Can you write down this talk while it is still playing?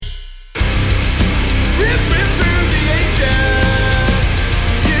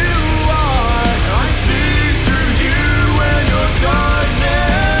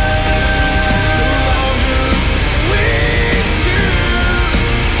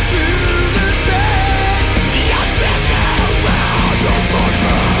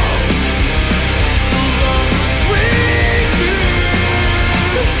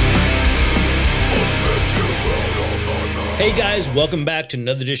Welcome back to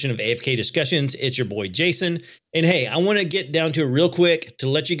another edition of AFK Discussions. It's your boy Jason. And hey, I want to get down to it real quick to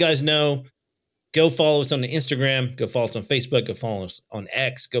let you guys know. Go follow us on the Instagram. Go follow us on Facebook. Go follow us on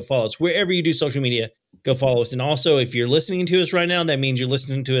X. Go follow us wherever you do social media. Go follow us. And also, if you're listening to us right now, that means you're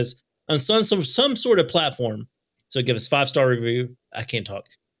listening to us on some sort of platform. So give us 5-star review. I can't talk.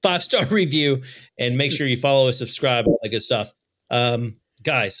 5-star review, and make sure you follow us, subscribe, all that good stuff.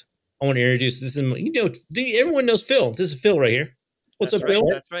 Guys, I want to introduce this. Is everyone knows Phil. This is Phil right here. What's up, Phil?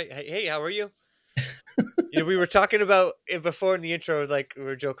 That's right. Hey, how are you? We were talking about it before in the intro, like we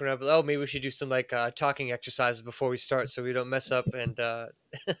were joking around, but oh, maybe we should do some like talking exercises before we start so we don't mess up. And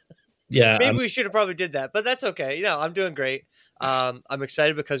yeah, maybe we should have probably did that, but that's okay. I'm doing great. I'm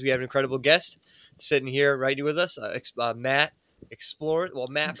excited because we have an incredible guest sitting here right with us, Matt Explorers. Well,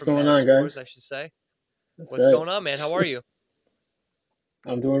 Matt from Matt Explorers, I should say. What's going on, man? How are you?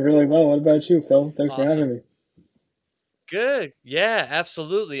 I'm doing really well. What about you, Phil? Thanks for having me. Good. Yeah,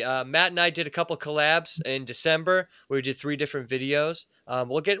 absolutely. Matt and I did a couple collabs in December where we did 3 different videos.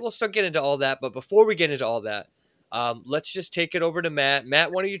 We'll start getting into all that, but before we get into all that, let's just take it over to Matt.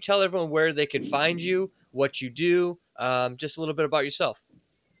 Matt, why don't you tell everyone where they can find you, what you do, just a little bit about yourself.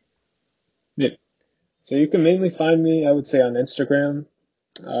 Yeah. So you can mainly find me, I would say, on Instagram.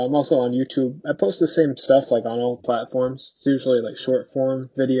 I'm also on YouTube. I post the same stuff like on all platforms. It's usually like short form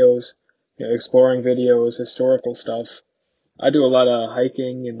videos, exploring videos, historical stuff. I do a lot of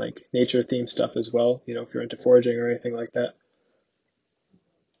hiking and like nature themed stuff as well, if you're into foraging or anything like that.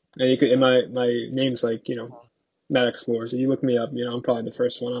 And you could, and my name's like, Matt Explorers. So you look me up, I'm probably the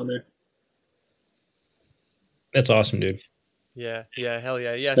first one on there. That's awesome, dude. Yeah, hell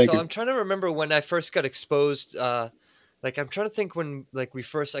yeah. Yeah, Thank you. I'm trying to remember when I first got exposed, I'm trying to think when I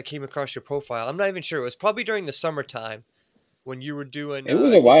came across your profile. I'm not even sure. It was probably during the summertime when you were doing. It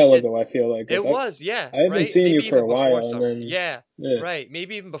was a while ago, I feel like. It was, yeah. I haven't seen you for a while. And then, yeah, right.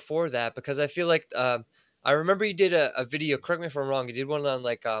 Maybe even before that, because I feel like I remember you did a video. Correct me if I'm wrong. You did one on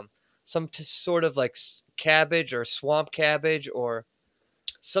like some sort of like cabbage or swamp cabbage or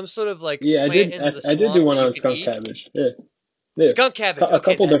some sort of like I did. I did do one on skunk cabbage. Yeah. Skunk cabbage. A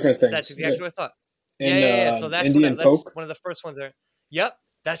couple different things. That's exactly what I thought. And, yeah. So that's Indian that's one of the first ones there. Yep.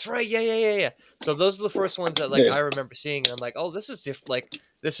 That's right. Yeah. So those are the first ones that I remember seeing, and I'm like, oh, this is different.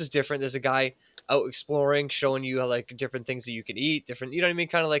 This is different. There's a guy out exploring, showing you how like different things that you can eat, different. You know what I mean?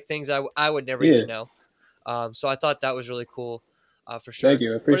 Kind of like things I would never even know. So I thought that was really cool, for sure. Thank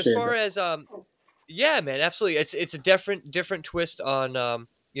you. I appreciate it. But as far as yeah, man, absolutely. It's a different twist on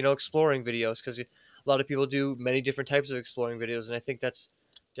exploring videos, because a lot of people do many different types of exploring videos, and I think that's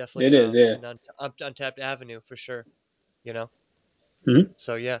definitely an untapped avenue for sure. Mm-hmm.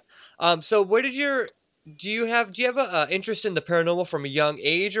 So yeah. So where did do you have a interest in the paranormal from a young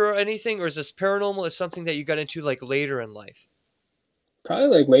age or anything, or is this paranormal is something that you got into like later in life? Probably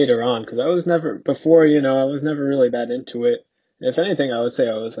like later on, because I was never before. I was never really that into it. If anything, I would say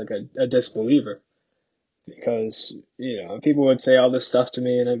I was like a disbeliever, because people would say all this stuff to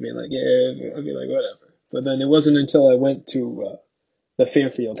me, and I'd be like, yeah, I'd be like whatever. But then it wasn't until I went to the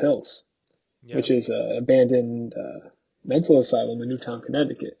Fairfield Hills, which is an abandoned mental asylum in Newtown,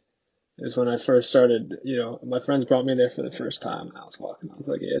 Connecticut, is when I first started. My friends brought me there for the first time, and I was walking. I was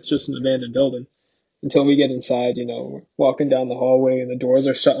like, yeah, it's just an abandoned building. Until we get inside, we're walking down the hallway, and the doors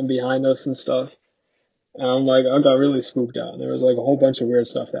are shutting behind us and stuff. And I'm like, I got really spooked out. There was like a whole bunch of weird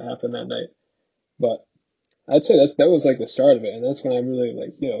stuff that happened that night. But I'd say that was like the start of it, and that's when I really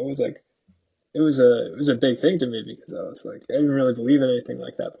it was a big thing to me, because I was like, I didn't really believe in anything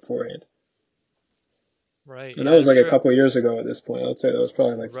like that beforehand. Right. And that was like a couple of years ago at this point. I would say that was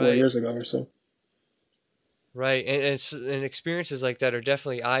probably like 4 years ago or so. Right. And experiences like that are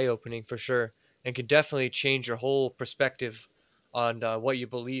definitely eye-opening for sure, and can definitely change your whole perspective on what you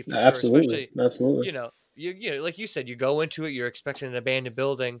believe for Absolutely. sure. Absolutely. You like you said, you go into it, you're expecting an abandoned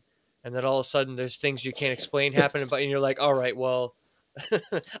building, and then all of a sudden there's things you can't explain happening, and you're like, all right, well,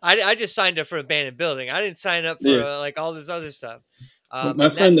 I just signed up for an abandoned building. I didn't sign up for like all this other stuff. My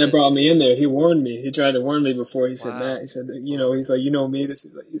friend that brought me in there, he warned me. He tried to warn me before. He said, Matt, he said, he's like, me. This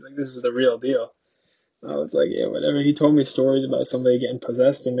is the real deal. I was like, yeah, whatever. He told me stories about somebody getting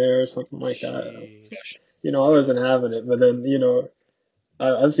possessed in there or something like that. I wasn't having it. But then,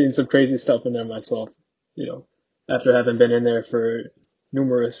 I've seen some crazy stuff in there myself, after having been in there for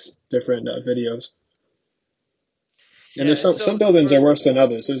numerous different videos. And there's some buildings are worse than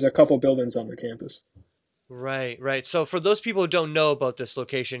others. There's a couple buildings on the campus. Right. So for those people who don't know about this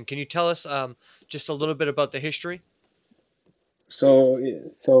location, can you tell us just a little bit about the history? So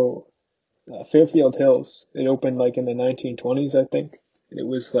Fairfield Hills, it opened like in the 1920s, I think. And it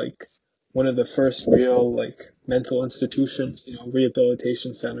was like one of the first real like mental institutions,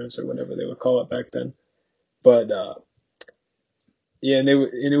 rehabilitation centers or whatever they would call it back then. But yeah, and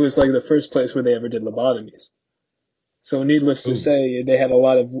it was like the first place where they ever did lobotomies. So needless to Ooh, say, they had a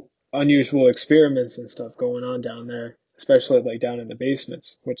lot of unusual experiments and stuff going on down there, especially like down in the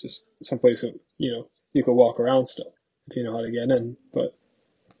basements, which is someplace that, you could walk around still if you know how to get in. But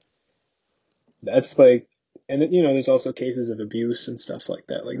that's like, and there's also cases of abuse and stuff like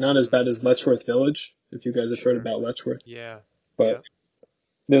that. Like not as bad as Letchworth Village, if you guys have heard Sure. about Letchworth, Yeah. but Yep.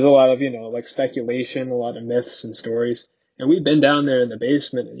 there's a lot of, like speculation, a lot of myths and stories. And we've been down there in the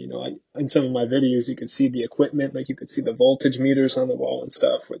basement, and in some of my videos, you could see the equipment, like you could see the voltage meters on the wall and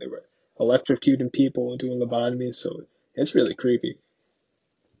stuff, where they were electrocuting people and doing lobotomies. So it's really creepy.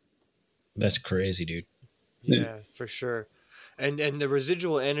 that's crazy, dude. Yeah, Yeah, for sure. And the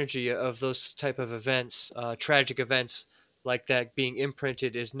residual energy of those type of events, tragic events like that being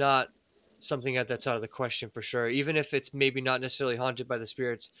imprinted is not something that's out of the question for sure. Even if it's maybe not necessarily haunted by the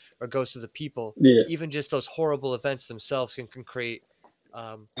spirits or ghosts of the people, yeah. even just those horrible events themselves can create,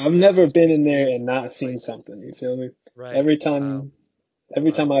 I've never been these in there weird and not weird seen places. something. You feel me? Right. Every Wow. time,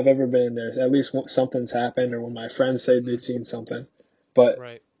 every time Wow. I've ever been in there, at least something's happened, or when my friends say they've Hmm. seen something. But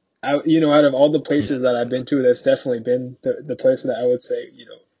Right. out of all the Yeah, places that I've that's been to, crazy. that's definitely been the place that I would say,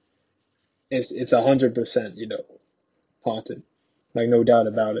 it's 100%, haunted, like no doubt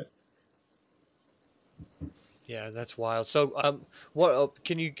about it. Yeah, that's wild. So, what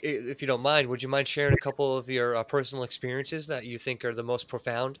can you, if you don't mind, would you mind sharing a couple of your personal experiences that you think are the most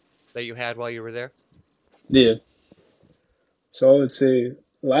profound that you had while you were there? Yeah. So I would say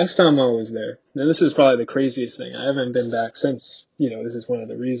last time I was there, and this is probably the craziest thing. I haven't been back since, this is one of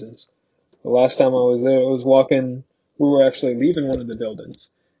the reasons. The last time I was there, I was walking. We were actually leaving one of the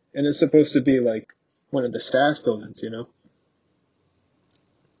buildings, and it's supposed to be like one of the staff buildings. And I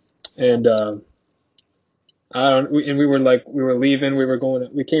don't. And we were leaving. We were going.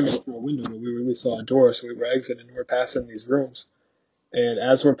 We came in through a window, but we saw a door, so we were exiting. And we're passing these rooms, and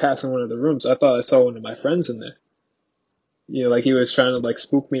as we're passing one of the rooms, I thought I saw one of my friends in there. Like he was trying to like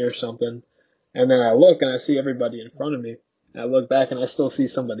spook me or something. And then I look and I see everybody in front of me. And I look back and I still see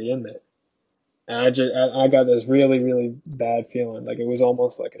somebody in there. And I got this really, really bad feeling, like it was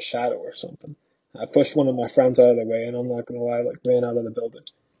almost like a shadow or something. I pushed one of my friends out of the way, and I'm not gonna lie, like ran out of the building.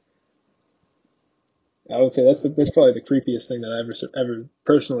 I would say that's probably the creepiest thing that I've ever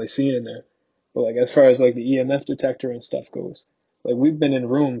personally seen in there. But like as far as like the EMF detector and stuff goes, like we've been in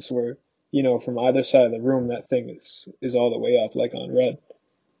rooms where from either side of the room that thing is all the way up, like on red.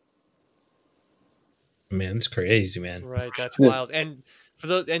 Man, it's crazy, man. Right, that's Yeah, wild. And for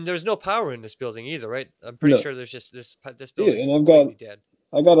those, and there's no power in this building either, right? I'm pretty no, sure there's just this yeah, building's and completely dead.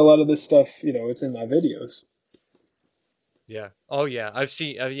 I got a lot of this stuff. It's in my videos. Yeah. Oh yeah, I've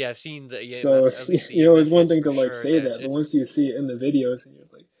seen. Yeah, I've seen the So, EMFs, at least the it's EMF one hits thing for to like sure, say and that, but it's once you see it in the videos and you're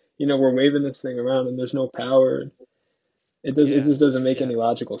like, we're waving this thing around and there's no power, and it yeah, just doesn't make yeah. any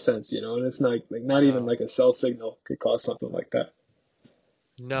logical sense. And it's not like not even No. like a cell signal could cause something like that.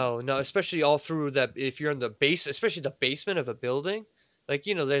 No, no, especially all through that if you're in the base, especially the basement of a building, like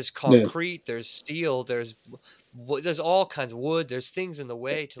there's Yeah, concrete, there's steel, there's all kinds of wood, there's things in the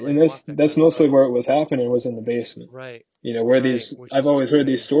way to and like block that that's kind of stuff. mostly where it was happening was in the basement. Right, Where right, these which I've is always heard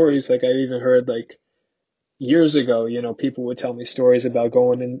these strange. stories. Like I've even heard like years ago, people would tell me stories about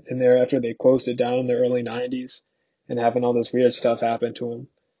going in there after they closed it down in the early '90s and having all this weird stuff happen to them.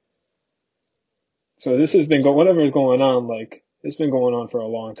 So Yeah, this has been that's whatever crazy. is going on. Like it's been going on for a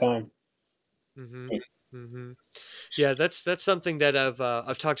long time. Mm-hmm. Mm-hmm. Yeah, that's something that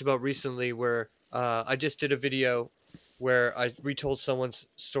I've talked about recently where I just did a video where I retold someone's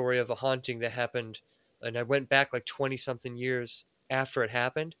story of a haunting that happened and I went back like 20 something years after it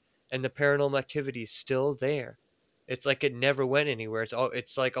happened and the paranormal activity is still there. It's like it never went anywhere.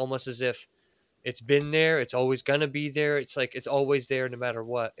 It's like almost as if it's been there, it's always gonna be there. It's like it's always there no matter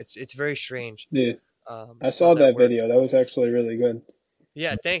what. It's very strange Yeah, I how saw that that works. video. That was actually really good.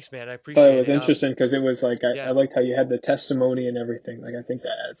 Yeah, thanks man. I Thought it appreciate was it. interesting because it was like I Yeah. liked how you had the testimony and everything. Like I think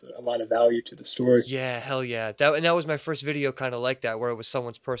that adds a lot of value to the story. Yeah, hell yeah. That was my first video kind of like that, where it was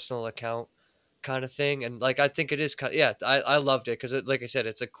someone's personal account kind of thing, and like I think it is kind of yeah. I loved it because like I said,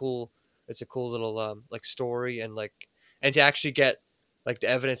 it's a cool little like story and like and to actually get like the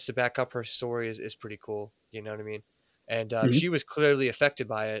evidence to back up her story is pretty cool. You know what I mean? And Hmm. she was clearly affected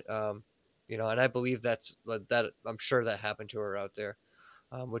by it. And I believe that I'm sure that happened to her out there,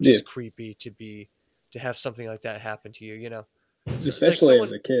 which Yeah, is creepy to have something like that happen to you. So like especially as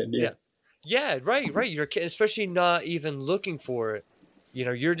someone, a kid. Yeah, yeah. Yeah, right, right. You're especially not even looking for it.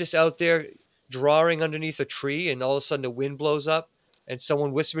 You're just out there drawing underneath a tree, and all of a sudden the wind blows up, and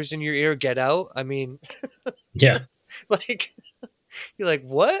someone whispers in your ear, "Get out." I mean, Yeah. like you're like,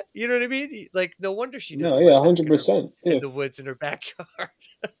 what? You know what I mean? Like, no wonder she No, never yeah, went back 100%. in Yeah. the woods in her backyard.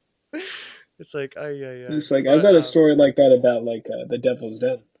 It's like, yeah. It's like I've But got a story like that about like the Devil's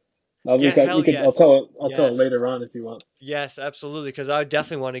Den. yeah, You hell could. yes, I'll tell it yes, later on if you want. yes, absolutely. Because I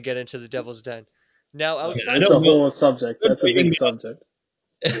definitely want to get into the Devil's Den. Now, Man, I outside That's of a don't know. whole subject. Good That's a reading big me up. subject.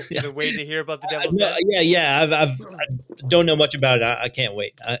 you've been waiting to hear about the Devil's No, Den. yeah. I don't know much about it. I can't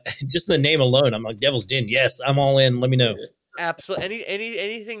wait. Just the name alone, I'm like Devil's Den. Yes, I'm all in. Let me know. Yeah. Absolutely,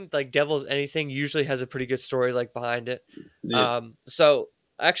 anything like Devil's anything usually has a pretty good story like behind it. Yeah. So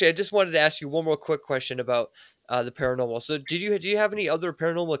actually, I just wanted to ask you one more quick question about the paranormal. So, do you have any other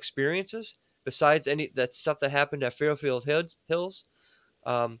paranormal experiences besides any that stuff that happened at Fairfield Hills,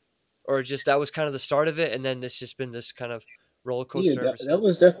 um, or just that was kind of the start of it, and then it's just been this kind of roller Yeah, coaster ever that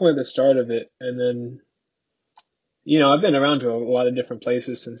was since? definitely the start of it. And then, I've been around to a lot of different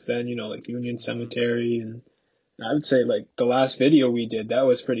places since then, like Union Hmm. Cemetery. And I would say, like, the last video we did, that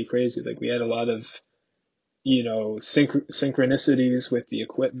was pretty crazy. Like, we had a lot of, synchronicities with the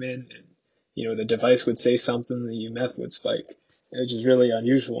equipment. And, the device would say something, the EMF would spike. Which is really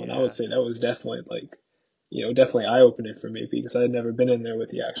unusual. And I would Yeah. say that was definitely, like, definitely eye-opening for me because I had never been in there with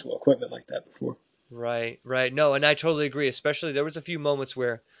the actual equipment like that before. Right, right. No, and I totally agree. Especially there was a few moments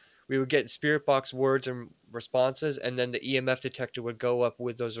where we would get spirit box words and responses, and then the EMF detector would go up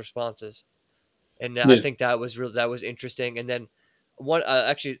with those responses. And I Yeah. think that was real. That was interesting. And then one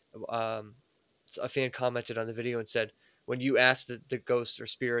actually, um, a fan commented on the video and said, when you asked the ghost or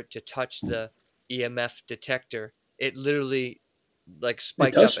spirit to touch the EMF detector, it literally like It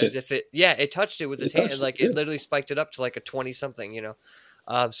spiked up touched as it. if it touched it with his It hand, and touched it. like Yeah. it literally spiked it up to like a 20 something,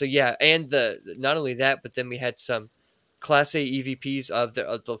 so yeah, and the not only that, but then we had some Class A EVPs of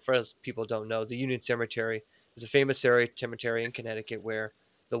the for those people don't know, the Union Cemetery is a famous cemetery in Connecticut where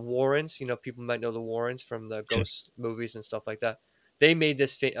the Warrens, people might know the Warrens from the Yeah. ghost movies and stuff like that. They made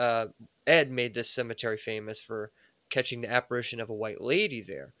Ed made this cemetery famous for catching the apparition of a white lady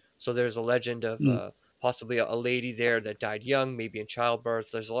there. So there's a legend of Mm. possibly a lady there that died young, maybe in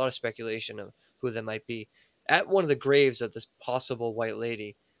childbirth. There's a lot of speculation of who that might be. At one of the graves of this possible white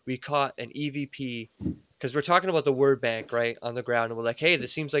lady, we caught an EVP because we're talking about the word bank, right, on the ground. And we're like, hey,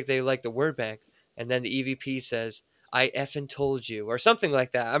 this seems like they like the word bank. And then the EVP says, I effing told you, or something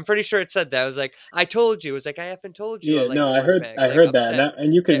like that. I'm pretty sure it said that. I was like, I told you. It was like, I effing told you I Yeah, like no, the word bank. I Like, heard that, upset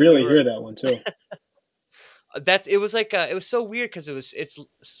and you could that we really were. hear that one too. It was like, it was so weird because it's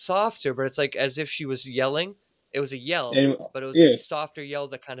softer, but it's like as if she was yelling. It was a yell, And but it was like yeah, a softer yell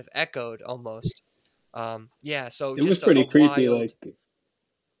that kind of echoed almost. Yeah, so it was just a pretty creepy. wild. Like,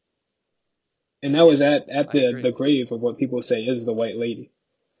 and that Yeah, was at I agree. the grave of what people say is the White Lady.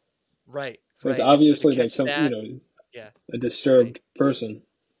 Right, So it's right. And so to obviously like catch some, that, yeah, a right. disturbed person.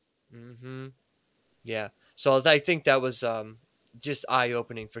 Mm-hmm. Yeah. So I think that was just eye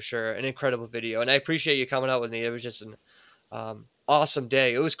opening for sure. An incredible video, and I appreciate you coming out with me. It was just an awesome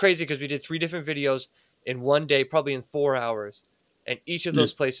day. It was crazy because we did 3 different videos in one day, probably in 4 hours, and each of Yeah,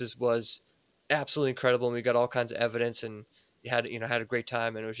 those places was absolutely incredible. And we got all kinds of evidence, and you had a great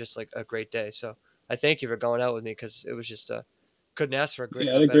time, and it was just like a great day. So I thank you for going out with me because it was just couldn't ask for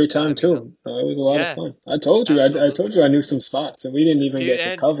yeah, I a had a better great time time. too. It was a lot of Yeah, fun. I told absolutely. you I knew some spots, and we didn't even Dude, get to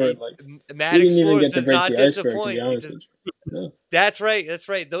and cover it. Like, we Mad didn't even Explorers get to does break not the iceberg. To be disappoint. He honest just with you, no. That's right. That's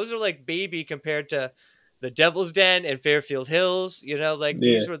right. Those are like baby compared to the Devil's Den and Fairfield Hills. Like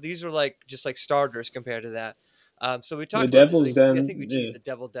Yeah, these were like just like starters compared to that. So we the talked about Devil's I think we Den. Yeah. teased the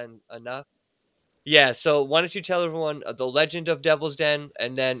Devil Den enough. Yeah. So why don't you tell everyone the legend of Devil's Den,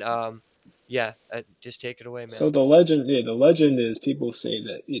 and then yeah, just take it away, man. So the legend is people say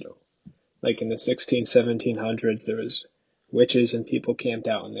that like in the 1700s, there was witches and people camped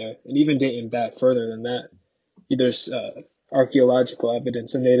out in there, and even dating back further than that, there's archaeological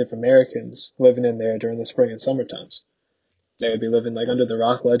evidence of Native Americans living in there during the spring and summer times. They would be living like under the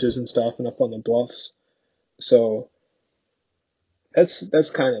rock ledges and stuff, and up on the bluffs. So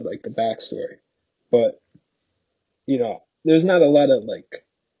that's kind of like the backstory. But there's not a lot of like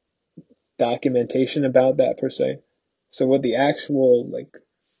documentation about that per se. So what the actual like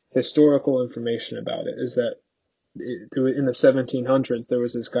historical information about it is that in the 1700s there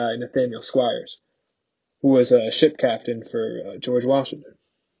was this guy Nathaniel Squires who was a ship captain for George Washington,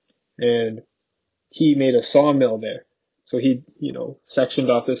 and he made a sawmill there. So he sectioned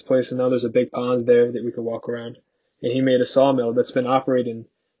off this place, and now there's a big pond there that we could walk around. And he made a sawmill that's been operating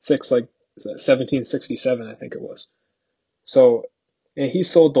 1767, I think it was. So, and he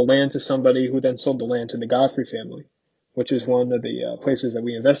sold the land to somebody who then sold the land to the Godfrey family, which is one of the places that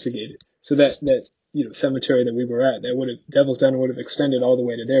we investigated. So that cemetery that we were at, that would have Devil's Den would have extended all the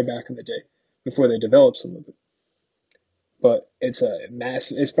way to there back in the day before they developed some of it. But it's a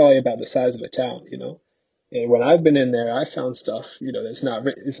massive. It's probably about the size of a town, And when I've been in there, I found stuff, that's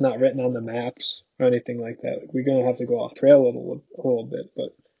it's not written on the maps or anything like that. Like, we're gonna have to go off trail a little bit,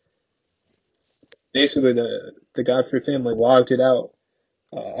 but basically the Godfrey family logged it out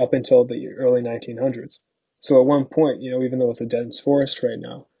up until the early 1900s. So at one point, even though it's a dense forest right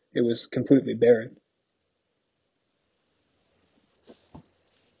now, it was completely barren.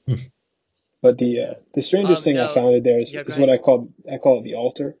 But the strangest thing I found there is what I call it the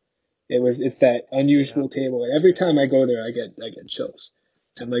altar. It's that unusual table. And every time I go there, I get chills.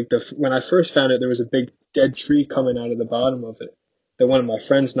 And like when I first found it, there was a big dead tree coming out of the bottom of it that one of my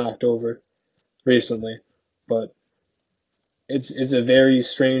friends knocked over recently. But it's a very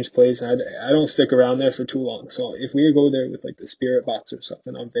strange place, and I don't stick around there for too long. So if we go there with like the spirit box or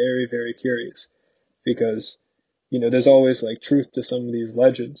something, I'm very, very curious, because there's always like truth to some of these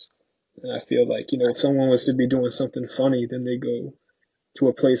legends, and I feel like if someone was to be doing something funny, then they go to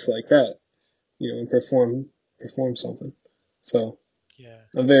a place like that, and perform something. So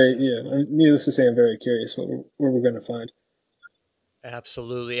I'm needless to say, I'm very curious what we're gonna find.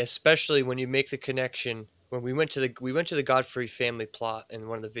 Absolutely, especially when you make the connection. When we went to the Godfrey family plot in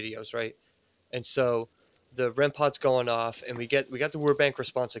one of the videos, right? And so the REM pod's going off, and we got the word bank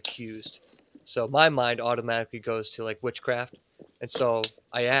response accused. So my mind automatically goes to like witchcraft, and so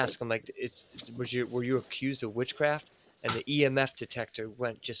I ask, I'm like, were you accused of witchcraft? And the EMF detector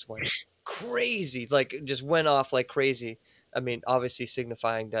went crazy, like just went off like crazy. I mean, obviously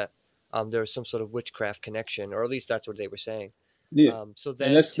signifying that there was some sort of witchcraft connection, or at least that's what they were saying. Yeah. So then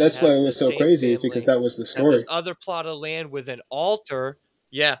And that's why it was so crazy, because that was the story. This other plot of land with an altar.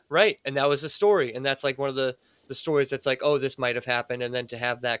 Yeah, right. And that was the story. And that's like one of the stories that's like, oh, this might have happened. And then to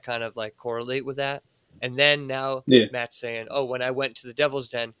have that kind of like correlate with that. And then now Matt's saying, oh, when I went to the Devil's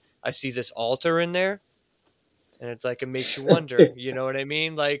Den, I see this altar in there. And it's like, it makes you wonder, you know what I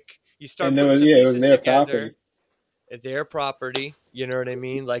mean? Like you start putting some pieces together. Their property, you know what I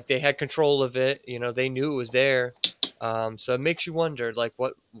mean? Like they had control of it, they knew it was there. So it makes you wonder, like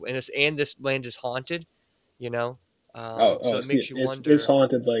what, and this land is haunted, so it makes you wonder. It's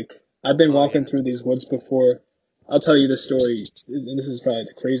haunted. Like I've been walking through these woods before. I'll tell you the story, and this is probably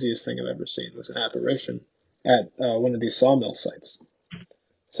the craziest thing I've ever seen. It was an apparition at one of these sawmill sites.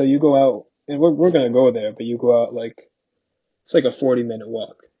 So you go out, and we're gonna go there, but you go out like it's like a 40-minute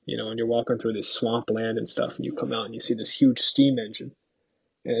walk, and you're walking through this swamp land and stuff, and you come out and you see this huge steam engine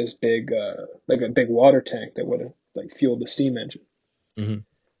and this big like a big water tank that would have like fueled the steam engine. Mm-hmm.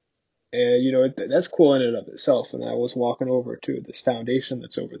 And that's cool in and of itself. And I was walking over to this foundation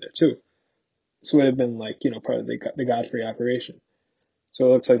that's over there too. So it would have been like part of the Godfrey operation. So it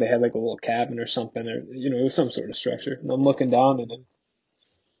looks like they had like a little cabin or something, or it was some sort of structure. And I'm looking down, and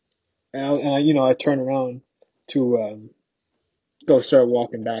I turn around to go start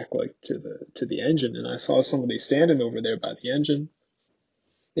walking back like to the engine, and I saw somebody standing over there by the engine.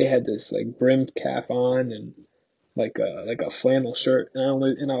 They had this like brimmed cap on and like a flannel shirt, and I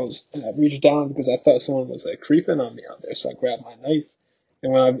reached down because I thought someone was like creeping on me out there, so I grabbed my knife,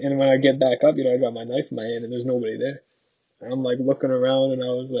 and when I get back up, I got my knife in my hand, and there's nobody there. And I'm like looking around, and I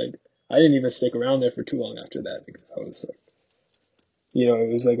was like, I didn't even stick around there for too long after that, because I was like,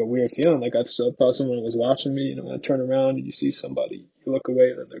 it was like a weird feeling, like I still thought someone was watching me. When I turn around and you see somebody, you look away,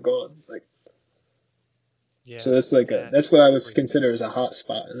 and then they're gone, like. Yeah, so that's like that's what I would consider as a hot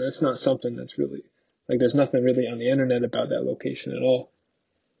spot, and that's not something that's really like there's nothing really on the internet about that location at all.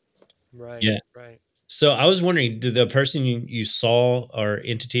 Right. Yeah. Right. So I was wondering, did the person you saw, or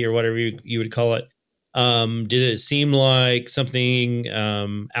entity or whatever you would call it, did it seem like something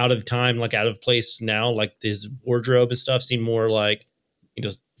out of time, like out of place now, like his wardrobe and stuff seemed more like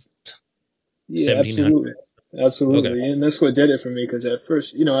yeah, absolutely. Okay. And that's what did it for me, because at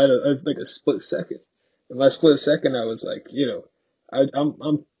first, I had like a split second. In my split second, I was like,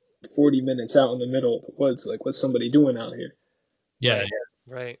 I'm 40 minutes out in the middle of the woods. Like, what's somebody doing out here? Yeah.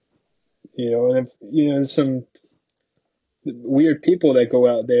 Right. And if, there's some weird people that go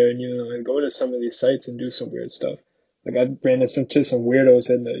out there and, and go to some of these sites and do some weird stuff. Like, I ran into some weirdos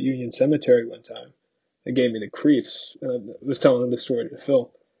in the Union Cemetery one time. They gave me the creeps. And I was telling them the story to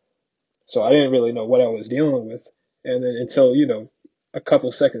Phil. So I didn't really know what I was dealing with. And then until, a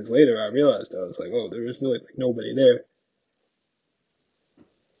couple seconds later, I realized, I was like, oh, there was really like nobody there.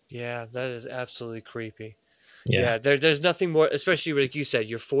 Yeah, that is absolutely creepy. Yeah, there's nothing more, especially like you said,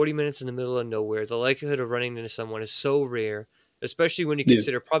 you're 40 minutes in the middle of nowhere. The likelihood of running into someone is so rare, especially when you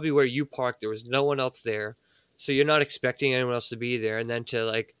consider probably where you parked, there was no one else there. So you're not expecting anyone else to be there. And then to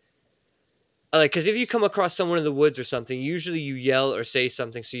like like, because if you come across someone in the woods or something, usually you yell or say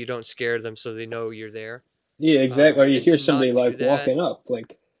something so you don't scare them, so they know you're there. Yeah, exactly. Or you And hear to somebody not do like that, walking up.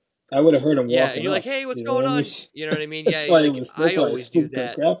 Like I would have heard him yeah, and walking you're like, up. "Hey, what's You know what going I mean? on?" You know what I mean? Yeah, Why it like was. That's I why it always do spooked the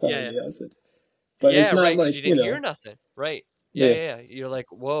that. crap out of Yeah, me. I said, but it's yeah, not right, because like you didn't hear nothing, right? Yeah, Yeah, yeah, yeah. You're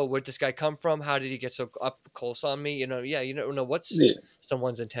like, "Whoa, where'd this guy come from? How did he get so up close on me?" Yeah, you don't know what's yeah.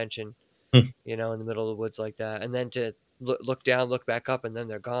 someone's intention, Hmm. in the middle of the woods like that, and then to look down, look back up, and then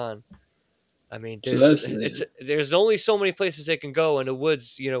they're gone. I mean, So that's there's only so many places they can go in the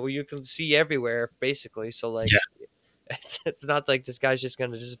woods, where you can see everywhere, basically. So like, Yeah. it's not like this guy's just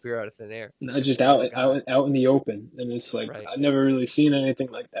gonna disappear out of thin air not if just it's a real guy, out in the open, and it's like right? I've never really seen anything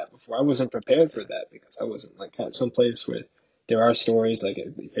like that before. I wasn't prepared for Yeah, that because I wasn't like at some place where there are stories like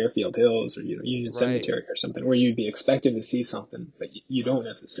at Fairfield Hills or Union right. Cemetery or something where you'd be expected to see something, but you don't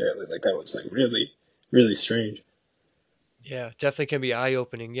necessarily. Like that was like really really strange. Yeah, definitely can be eye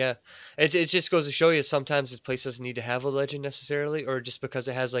opening. Yeah, it just goes to show you sometimes this place doesn't need to have a legend necessarily, or just because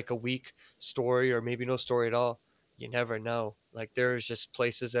it has like a weak story or maybe no story at all. You never know. Like there's just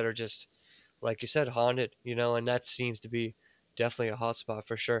places that are just like you said, haunted, and that seems to be definitely a hotspot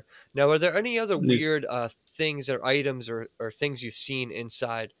for sure. Now, are there any other Yeah. weird things or items or things you've seen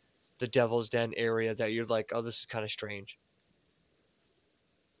inside the Devil's Den area that you're like, oh, this is kind of strange?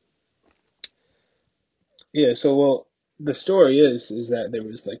 Yeah, so well, the story is that there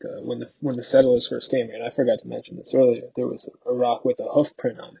was like a when the settlers first came here, and I forgot to mention this earlier, there was a rock with a hoof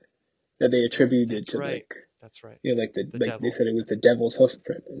print on it that they attributed That's to right. like That's right. The like they devil. said it was the devil's hoof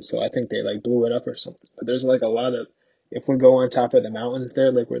print, and so I think they like blew it up or something. But there's like a lot of if we go on top of the mountains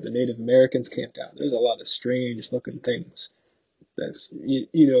there, like where the Native Americans camped out, there's a lot of strange looking things. That's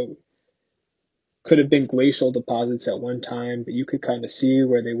could have been glacial deposits at one time, but you could kind of see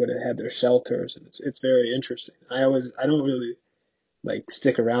where they would have had their shelters, and it's very interesting. I don't really like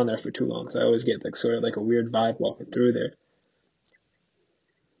stick around there for too long, so I always get like sort of like a weird vibe walking through there.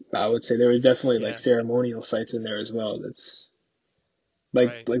 But I would say there were definitely like Yeah. ceremonial sites in there as well. That's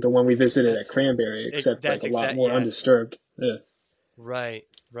Right. like the one we visited at That's Cranberry, except like that's a lot exact. more Yes. undisturbed. Yeah, Right.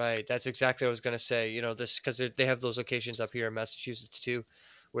 Right. That's exactly what I was gonna say. This because they have those locations up here in Massachusetts too,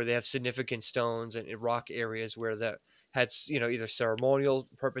 where they have significant stones and rock areas where that had either ceremonial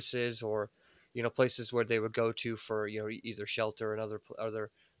purposes or places where they would go to for either shelter and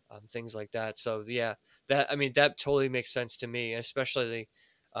other things like that. So yeah, that I mean that totally makes sense to me, and especially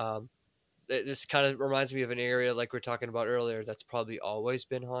um, this kind of reminds me of an area like we are talking about earlier that's probably always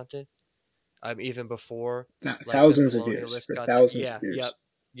been haunted. Even before like the thousands of years colonialists for got to, thousands of yeah, years. yep,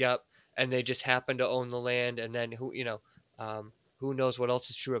 yep, and they just happened to own the land, and then who knows what else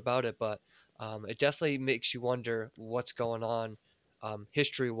is true about it, but it definitely makes you wonder what's going on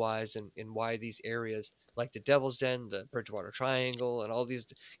history wise and why these areas like the Devil's Den, the Bridgewater Triangle, and all these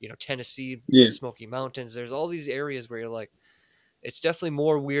Tennessee Yeah, Smoky Mountains. There's all these areas where you're like, it's definitely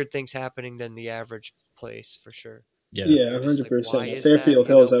more weird things happening than the average place for sure. Yeah. And yeah, you're just like, why 100%. is that? Fairfield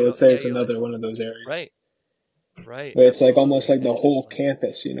Hills, I We would don't. say, Yeah, is you're like, another one of those areas. right, right, But it's like almost absolutely, like and the it's just whole like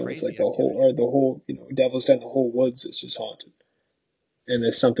campus, it's like crazy activity. the whole, Devil's Den, the whole woods is just haunted. And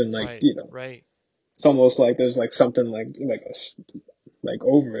there's something like, Right, right, it's almost like there's like something like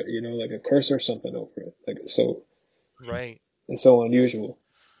over it, like a curse or something over it. Like right. it's so Yeah, unusual.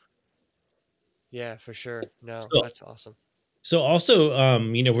 yeah, for sure. No, So, that's awesome. so also,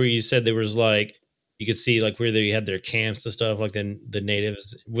 where you said there was like you could see like where they had their camps and stuff, like the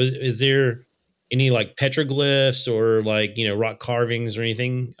natives. Is there any like petroglyphs or like rock carvings or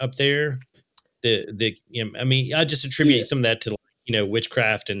anything up there? I mean, I just Yeah, attribute some of that to like,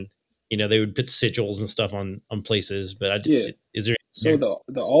 witchcraft and they would put sigils and stuff on places. But yeah. is there So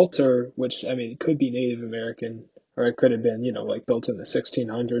the altar, which I mean, it could be Native American, or it could have been, like built in the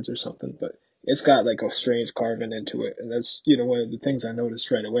 1600s or something, but it's got like a strange carving into it, and that's, one of the things I noticed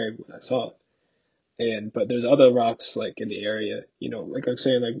right away when I saw it. But there's other rocks like in the area, like I'm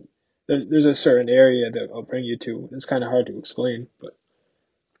saying, like there's a certain area that I'll bring you to. It's kind of hard to explain, but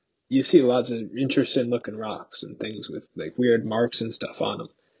you see lots of interesting looking rocks and things with like weird marks and stuff on them.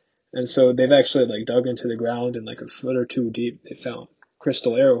 And so they've actually like dug into the ground and like a foot or two deep, they found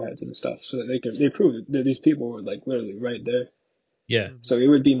crystal arrowheads and stuff, so that they proved that these people were like literally right there. yeah, Hmm. So it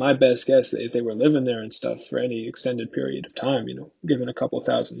would be my best guess that if they were living there and stuff for any extended period of time, given a couple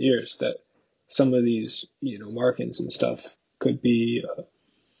thousand years, that some of these, markings and stuff could be,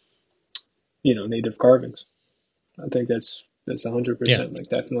 native carvings. I think that's yeah, 100% like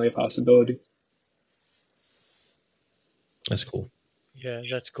definitely a possibility. that's cool. Yeah,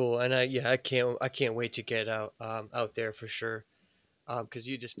 that's cool, and I can't wait to get out there for sure. Because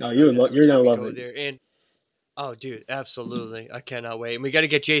you just Oh, I know every you're gonna time we love go it. there, and Oh, dude, absolutely. I cannot wait. And we got to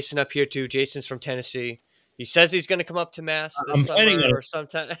get Jason up here too. Jason's from Tennessee. He says he's going to come up to Mass this I'm planning summer on or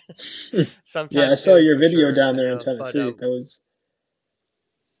sometime, Yeah, sometime I saw soon your for video sure. down I there in know, but Tennessee.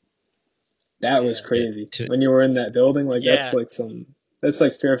 That was yeah, yeah, crazy. When you were in that building, like yeah, that's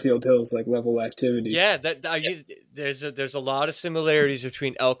like Fairfield Hills like level activity. yeah. There's a lot of similarities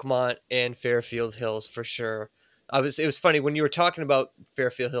between Elkmont and Fairfield Hills for sure. It was funny when you were talking about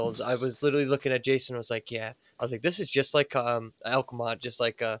Fairfield Hills. I was literally looking at Jason. And was like, yeah. I was like, this is just like Elkmont, just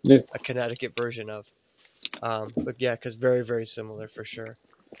like Yeah, a Connecticut version of. But yeah, because very very similar for sure.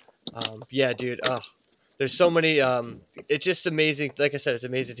 Yeah, dude. Oh, there's so many. It's just amazing. Like I said, it's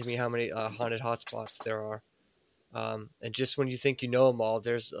amazing to me how many haunted hotspots there are. And just when you think you know them all,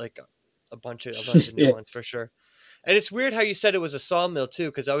 there's like a bunch of new yeah, ones for sure. And it's weird how you said it was a sawmill too,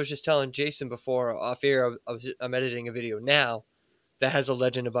 because I was just telling Jason before off air. I'm editing a video now that has a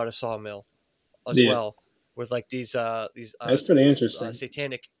legend about a sawmill as yeah. well, with like these That's pretty interesting.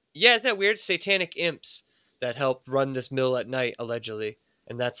 satanic. Yeah, isn't that weird? Satanic imps that helped run this mill at night allegedly,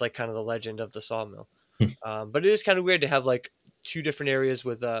 and that's like kind of the legend of the sawmill. But it is kind of weird to have like two different areas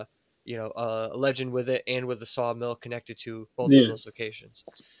with a legend with it and with the sawmill connected to both of Yeah, those locations.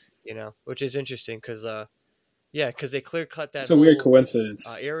 Which is interesting because yeah, because they clear cut that it's a weird whole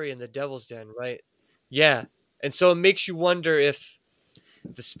coincidence. area in the Devil's Den, right? Yeah, and so it makes you wonder if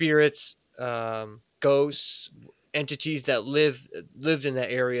the spirits, ghosts, entities that lived in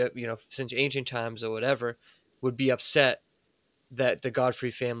that area, since ancient times or whatever, would be upset that the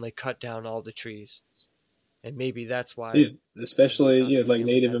Godfrey family cut down all the trees, and maybe that's Yeah, why the especially Godfrey like family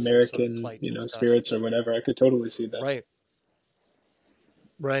Native had some sort of American, plights and stuff. spirits or whatever. I could totally see that. Right,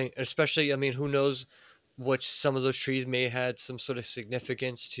 right. Especially, I mean, who knows which some of those trees may have had some sort of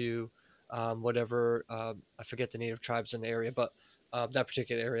significance to whatever I forget the native tribes in the area, but that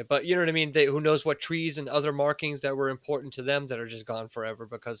particular area. But you know what I mean? Who knows what trees and other markings that were important to them that are just gone forever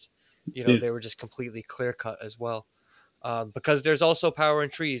because Yeah, they were just completely clear cut as well. Because there's also power in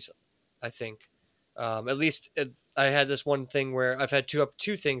trees, I think. At least I had this one thing where I've had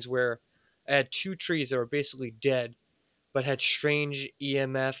two things where I had two trees that were basically dead but had strange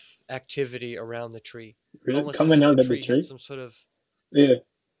EMF activity around the tree, really almost as coming if the out of the tree had tree. some sort of, Yeah,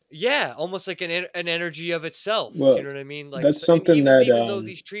 yeah, almost like an energy of itself. You well, know what I mean? Like, that's so, and something that even though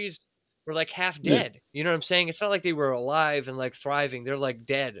these trees were like half yeah, dead, you know what I'm saying? It's not like they were alive and like thriving. They're like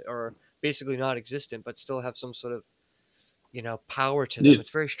dead or basically not existent, but still have some sort of power to yeah, them. It's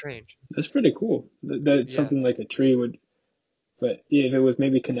very strange. that's pretty cool. That's Yeah. something like a tree would, but yeah, if it was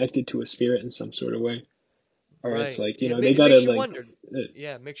maybe connected to a spirit in some sort of way, or it's Right. like Yeah, they it gotta makes you like, wonder.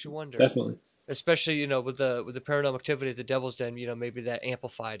 Yeah, it makes you wonder. definitely. Especially, with the paranormal activity at the Devil's Den, maybe that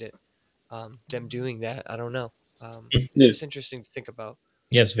amplified it. Them doing that, I don't know. It's Yeah, just interesting to think about.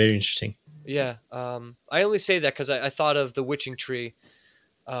 Yes, very interesting. Yeah. I only say that because I thought of the witching tree,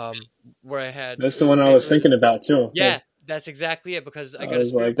 where it that's the was one I was basically, thinking about too. Yeah, yeah, that's exactly it because I I got a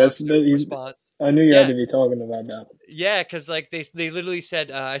was like, spirit box he's. response. I knew you had Yeah. to be talking about that. Yeah, because like they literally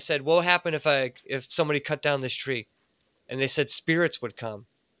said, I said, what would happen if somebody cut down this tree, and they said spirits would come,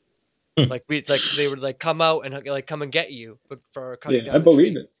 like they would like come out and like come and get you for cutting Yeah, I down the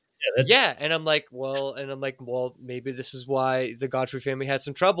believe tree. it. Yeah, Yeah, and I'm like, well, maybe this is why the Godfrey family had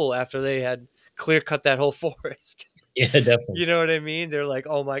some trouble after they had clear cut that whole forest. yeah, definitely. You know what I mean? They're like,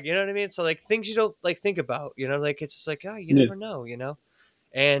 oh my, you know what I mean? So like things you don't like think about, like it's just like, oh, you Yeah, never know.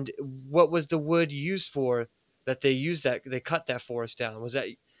 And what was the wood used for that they cut that forest down? Was that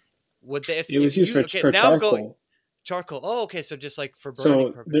would they it if was used you okay, for now I'm going charcoal. charcoal. Oh, okay, so just like for burning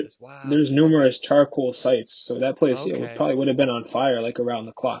So purposes. Wow. there's Okay. numerous charcoal sites. So that place, Okay. probably would have been on fire like around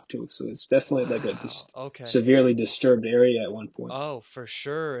the clock too. So it's definitely like a Wow. Okay. severely disturbed area at one point. Oh, for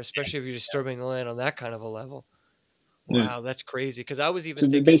sure, especially if you're disturbing the land on that kind of a level. Yeah. Wow, that's crazy. Because I was even So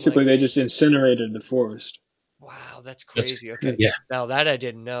thinking basically, like, they just incinerated the forest. wow, that's That's crazy. Okay, yeah. now that I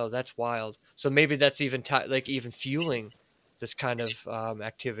didn't know, that's wild. So maybe that's even like even fueling this kind of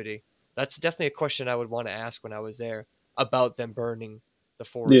activity. That's definitely a question I would want to ask when I was there about them burning the Yeah.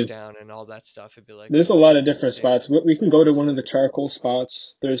 forest down and all that stuff. It'd be like, There's a wow, lot that's of different insane. spots. We can go to one of the charcoal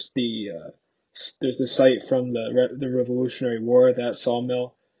spots. There's the site from the Revolutionary War, that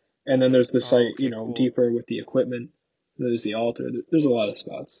sawmill, and then there's the Oh, site, okay, cool. deeper with the equipment. There's the altar. There's a lot of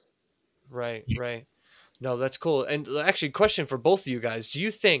spots. Right, right. No, that's cool. And actually, question for both of you guys: do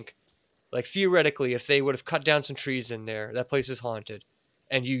you think, like theoretically, if they would have cut down some trees in there, that place is haunted,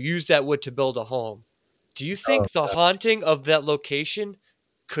 and you used that wood to build a home, do you Oh, think the haunting of that location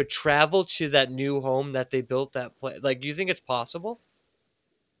could travel to that new home that they built that place? Like, do you think it's possible?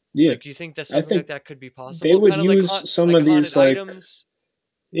 Yeah, Like, do you think that I something like think that could be they possible? would Kind of use some like of haunted these like items.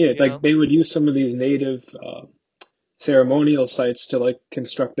 Yeah, You like know, they would use some of these native ceremonial sites to like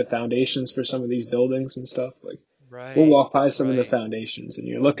construct the foundations for some of these buildings and stuff. Like we'll right, walk by some of the right. foundations, and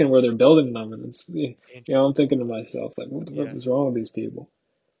you're looking where they're building them, and it's I'm Interesting. thinking to myself like, what the fuck Yeah, is wrong with these people?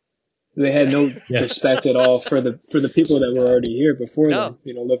 They had yeah. no Yeah. respect at all for the people that were No, already here before no,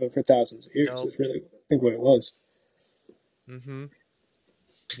 them, living for thousands of years. no. It's really, I think, what it was. Mm-hmm.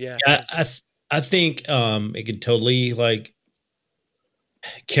 Yeah, Yeah, that's I think it could totally like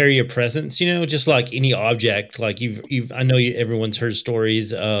carry a presence, just like any object. Like I know everyone's heard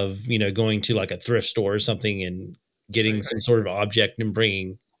stories of, going to like a thrift store or something and getting right. some sort of object and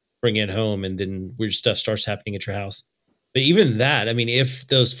bringing it home, and then weird stuff starts happening at your house. But even that, I mean, if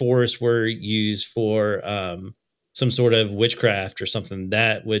those forests were used for some sort of witchcraft or something,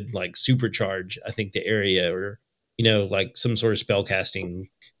 that would like supercharge, I think, the area, or like some sort of spell casting.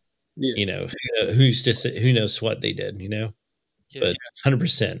 Yeah, Who knows what they did. Yeah, But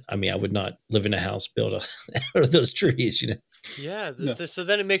 100%. I mean, I would not live in a house built out of those trees. yeah. no, So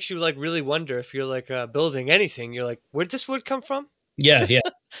then it makes you like really wonder if you're like building anything. You're like, where'd this wood come from? Yeah, yeah.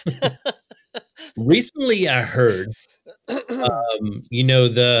 Recently, I heard,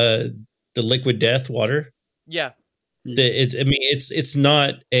 the liquid death water. Yeah, The mm, it's I mean, it's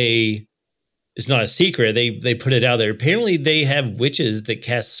not a secret. They put it out there. Apparently, they have witches that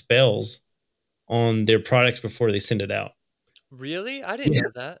cast spells on their products before they send it out. really? I didn't Yeah,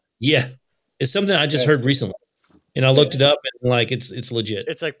 know that. yeah. It's something I just that's heard crazy. recently, and I looked Yeah, it up, and like it's legit.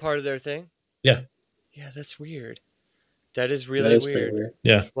 It's like part of their thing. Yeah, Yeah, that's weird. That is that really is pretty weird. weird.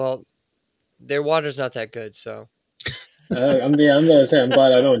 yeah. Well, their water's not that good, so. I'm gonna say I'm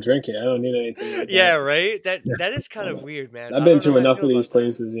glad I don't drink it. I don't need anything like Yeah, that. right. That Yeah. that is kind I'm, of weird, man. I've I been don't know to how I enough feel of these about that.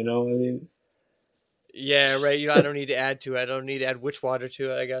 places. I mean, Yeah, right. I don't need to add to it. I don't need to add witch water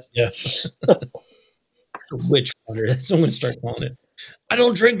to it, I guess. Yeah. Witch water. That's what I'm gonna start calling it. I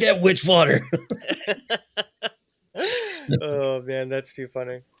don't drink that witch water. Oh man, that's too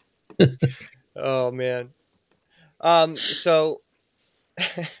funny. Oh man. So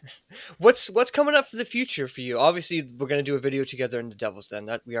what's coming up for the future for you? Obviously, we're gonna do a video together in the Devil's Den.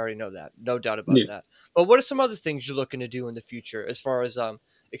 That we already know that, no doubt about yeah, that. But what are some other things you're looking to do in the future, as far as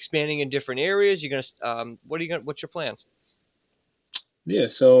expanding in different areas? You're gonna what's your plans? yeah.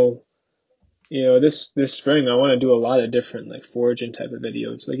 So this spring I want to do a lot of different like foraging type of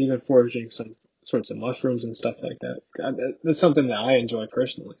videos, like even foraging some sorts of mushrooms and stuff like that. That's something that I enjoy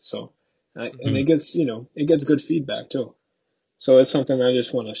personally. So, and Hmm. Mhm. it gets good feedback too. So it's something I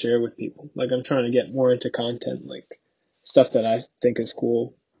just want to share with people. Like I'm trying to get more into content, like stuff that I think is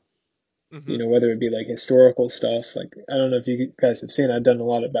cool. Hmm. Whether it be like historical stuff. Like I don't know if you guys have seen, I've done a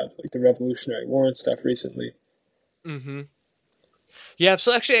lot about like the Revolutionary War and stuff recently. Hmm. Yeah,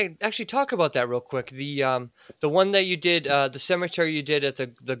 so actually talk about that real quick. The one that you did, the cemetery you did at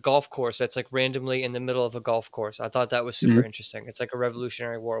the golf course that's like randomly in the middle of a golf course. I thought that was super Mhm. interesting. It's like a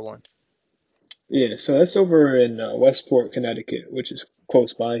Revolutionary War one. Yeah, so that's over in Westport, Connecticut, which is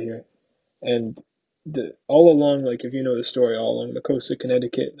close by here. And all along, like if you know the story, all along the coast of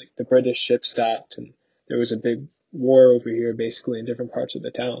Connecticut, like the British ships docked, and there was a big war over here, basically in different parts of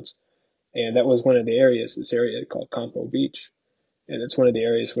the towns. And that was one of the areas, this area called Campo Beach, and it's one of the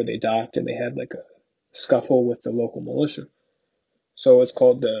areas where they docked, and they had like a scuffle with the local militia. So it's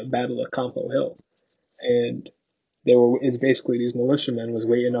called the Battle of Campo Hill, and it's basically these militiamen was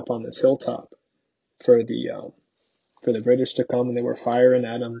waiting up on this hilltop for the British to come, and they were firing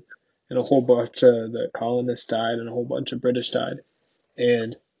at them, and a whole bunch of the colonists died, and a whole bunch of British died,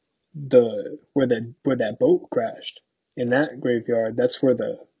 and where that boat crashed in that graveyard, that's where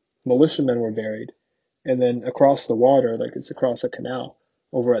the militiamen were buried, and then across the water, like it's across a canal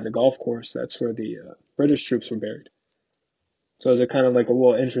over at the golf course, that's where the British troops were buried. So it's a kind of like a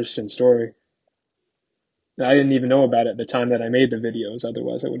little interesting story. I didn't even know about it at the time that I made the videos.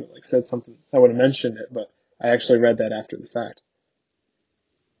 Otherwise, I would have like said something. I would have mentioned it, but I actually read that after the fact.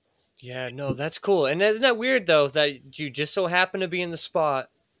 Yeah, no, that's cool. And isn't that weird though that you just so happen to be in the spot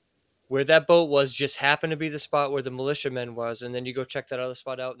where that boat was, just happened to be the spot where the militiamen was, and then you go check that other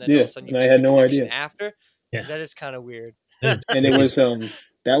spot out, and then all Yeah, of a sudden you and I get the had no connection idea. after. Yeah. That is kind of weird. That is And it crazy. was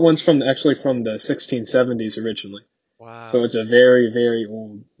that one's from actually from the 1670s originally. So Wow, it's a very very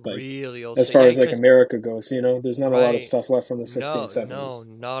old, like really old as state. far Yeah, as like because America goes. There's not a lot of right. stuff left from the No, no,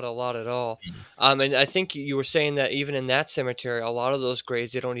 1670s. not a lot at all. And I think you were saying that even in that cemetery, a lot of those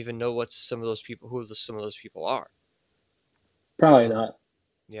graves, they don't even know what some of those people, some of those people are. Probably Um, not.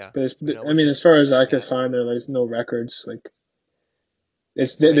 yeah, But I which mean, as far is as I could sad. find, there's no records. Like Right.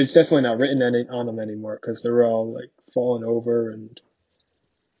 it's definitely not written on them anymore because they're all like fallen over and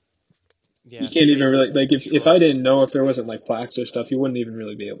Yeah, You can't even Bigfoot, really like for if sure. I didn't know if there wasn't like plaques or stuff, you wouldn't even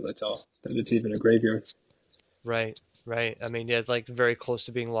really be able to tell that it's even a graveyard. Right, right. I mean, yeah, it's like very close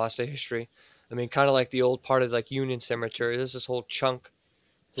to being lost to history. I mean, kind of like the old part of like Union Cemetery. There's this whole chunk.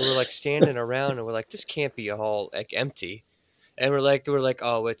 We were like standing around and we're like, this can't be all like empty. And we're like,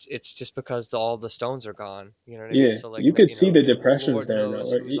 oh, it's just because all the stones are gone. You know what I mean? Yeah, So like, you could you see know, the depressions Lord there though.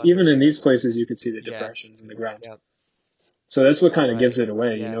 knows Or who's under even in there. these places, you could see the Yeah, depressions in the ground. yeah, So that's what kind of gives right. it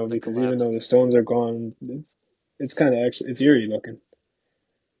away, Yeah, the because even collapse. though the stones are gone, it's kind of actually it's eerie looking.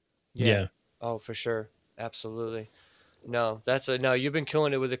 Yeah. Yeah. Oh, for sure. Absolutely. No, that's a no. You've been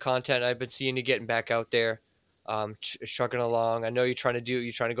killing it with the content. I've been seeing you getting back out there, trucking along. I know you're trying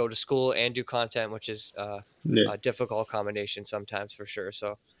to go to school and do content, which is Yeah, a difficult combination sometimes for sure.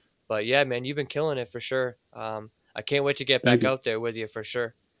 So, but yeah, man, you've been killing it for sure. I can't wait to get thank back you. out there with you for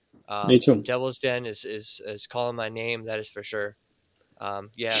sure. Me too. Devil's Den is calling my name. That is for sure.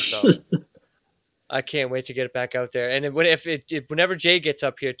 Yeah, so I can't wait to get back out there. And whenever Jay gets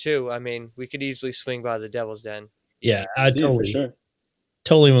up here too, I mean, we could easily swing by the Devil's Den. Yeah. Easy I peasy. Yeah, for sure.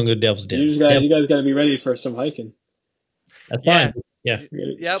 totally want to go to Devil's You Den. just got Devil, you guys got to be ready for some hiking. Yeah. that's fine. Yeah.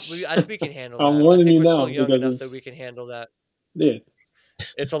 Yeah, I think we can handle I'm that. I warning think you we're still now young because enough that we can handle that. yeah,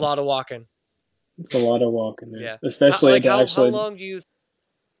 It's a lot of walking. it's a lot of walking there, Yeah. especially to How actually. long do you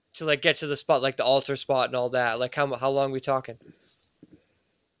to like get to the spot, like the altar spot and all that? Like how long we talking?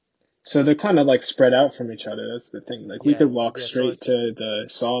 So they're kind of like spread out from each other. That's the thing. Like we Yeah. could walk Yeah. So straight it's to the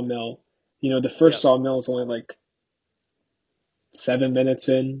sawmill. The first yep. sawmill is only like 7 minutes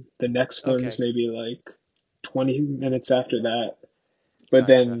in. The next Okay. one's maybe like 20 minutes after that. But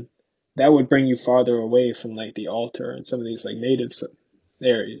Gotcha. then that would bring you farther away from like the altar and some of these like native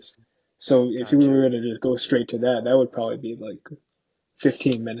areas. So if you Gotcha. were to just go straight to that, that would probably be like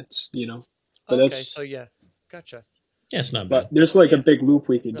 15 minutes. But Okay. that's So yeah. Gotcha. Yeah, it's not but bad. there's like a Yeah. big loop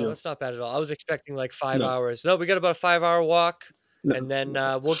we could No, do. that's not bad at all. I was expecting like five No, hours. No, we got about a 5 hour walk, no, and then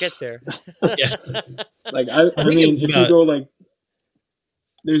no. we'll get there. Yeah. Like I We can mean, do if you about go like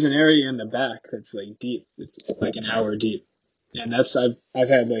there's an area in the back that's like deep. It's like an hour deep, and that's I've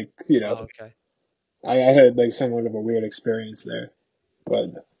had like Oh, okay. I had like somewhat of a weird experience there, but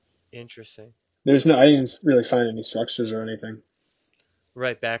Interesting. I didn't really find any structures or anything.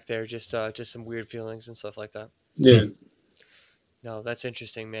 Right back there, just some weird feelings and stuff like that. Yeah, No, that's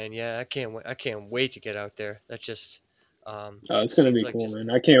interesting, man. Yeah, I can't wait to get out there. That just it's gonna seems be like cool, just man.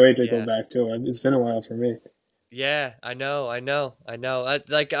 I can't wait to go yeah. back to it. It's been a while for me. Yeah, I know.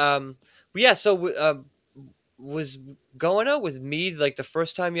 Yeah, so was going out with me like the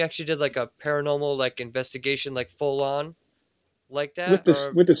first time you actually did like a paranormal like investigation like full on like that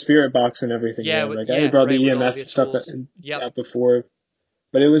or With the spirit box and everything. yeah, Yeah, like I had yeah, brought the right with all EMF the stuff tools. Yep. out before,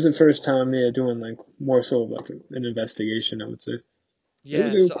 but it was the first time doing like more so of like an investigation. I would say it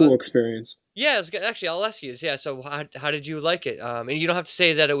was Yeah, a so cool experience. yeah, actually I'll ask you is yeah, so how did you like it? And you don't have to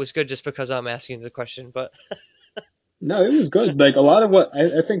say that it was good just because I'm asking the question, but No, it was good. Like a lot of what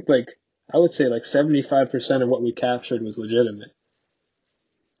I think, like I would say, like 75% of what we captured was legitimate,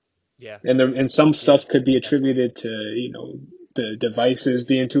 yeah, and some yeah, stuff could be definitely. attributed to the devices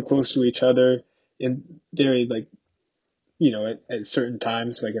being too close to each other in very like at certain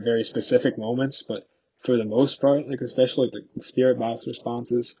times, like at very specific moments. But for the most part, like especially like the spirit box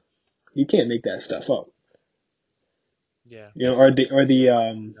responses, you can't make that stuff up. Yeah, Or the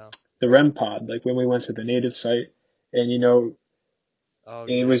yeah. No. the REM pod, like when we went to the native site, and Oh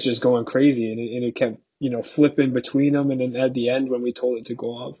it yeah. was just going crazy, and it kept flipping between them, and then at the end when we told it to go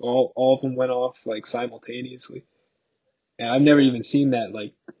off, all of them went off like simultaneously, and I've never Yeah. even seen that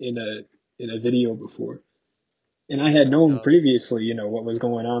like in a video before. And I had known No. previously, what was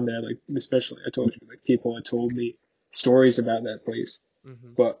going on there, like especially I told you, like people had told me stories about that place,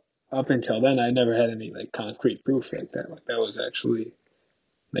 Mhm. but up until then I never had any like concrete proof like that. Like that was actually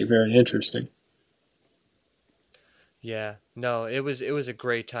like very interesting. Yeah, no, it was a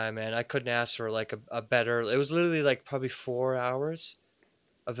great time, man. I couldn't ask for like a better. It was literally like probably 4 hours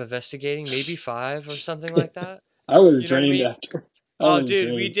of investigating, maybe five or something like that. I was You know what I drained mean? afterwards. I Oh, was dude,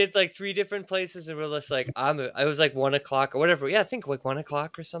 we drained. did like three different places, and we're just like, I was like 1 o'clock or whatever. Yeah, I think like 1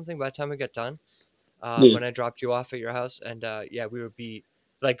 o'clock or something by the time we got done. Yeah, When I dropped you off at your house, and yeah, we were beat.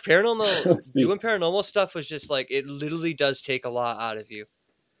 Like paranormal, that was me. doing paranormal stuff was just like it literally does take a lot out of you.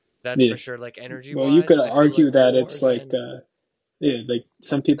 That's Yeah. for sure. Like energy Well, you wise, could I feel argue like that more it's like, than. yeah, like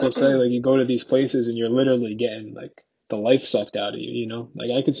some people say, like you go to these places and you're literally getting like the life sucked out of you, Like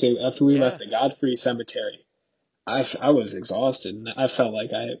I could say after we left Yeah, the Godfrey Cemetery, I was exhausted and I felt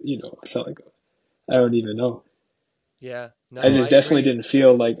like I felt like I don't even know. yeah. I No, I just definitely agree. didn't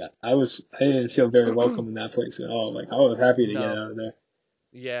feel like I didn't feel very welcome in that place at all. Like I was happy to get No. out of there.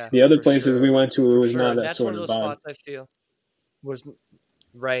 Yeah, The other for places we sure. went to, it For was sure. not And that that's one sort of of those vibe. spots I feel was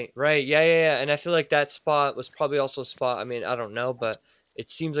right, right. Yeah, yeah, yeah. And I feel like that spot was probably also a spot, I mean, I don't know, but it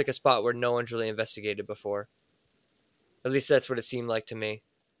seems like a spot where no one's really investigated before. At least that's what it seemed like to me.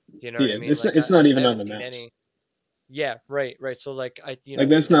 You know what I Yeah, mean? Like it's not I even on haven't the seen maps. any. Yeah, right, right. So like I Like think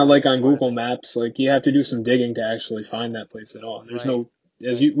that's that not might like be on part of Google it. Maps. Like you have to do some digging to actually find that place at all. And there's Right, no,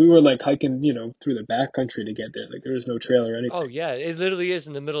 as right. you, we were like hiking, through the back country to get there. Like there was no trail or Oh anything. yeah, it literally is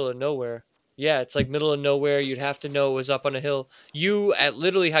in the middle of nowhere. Yeah, it's like middle of nowhere. You'd have to know it was up on a hill. You at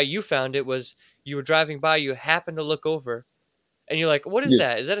literally how you found it was you were driving by, you happened to look over, and you're like, "What is Yeah,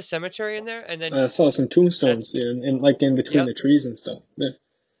 that? Is that a cemetery in there?" And then I saw some that's tombstones, and like in between yep, the trees and stuff. Yeah,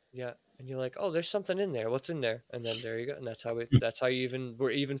 yeah, and you're like, "Oh, there's something in there. What's in there?" And then there you go, and that's how you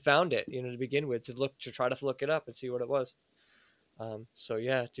even found it, to begin with, to try to look it up and see what it was. So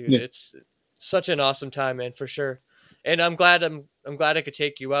yeah, dude, yeah, it's such an awesome time, man, for sure. And I'm glad I could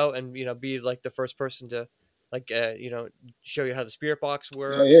take you out and be like the first person to like show you how the spirit box yeah.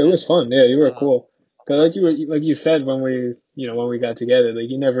 works It was and fun. Yeah, you were um cool. Cause like you were, so like you said when we got together, like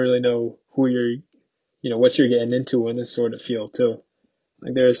you never really know who you're, what you're getting into in this sort of field too.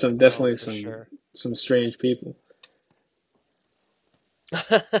 Like there are oh definitely for sure. some strange people.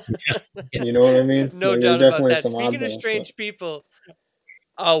 Yeah. You know what I mean? No Like there's doubt about definitely that. some Speaking of oddballs, but strange people,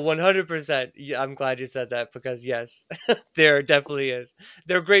 oh, 100%. Yeah, I'm glad you said that because yes, there definitely is.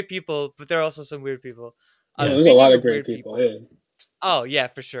 They're great people, but there are also some weird people. no, Yeah. there's a Speaking lot of of great weird people. people, Yeah. oh yeah,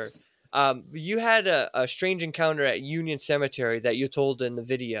 for sure. You had a strange encounter at Union Cemetery that you told in the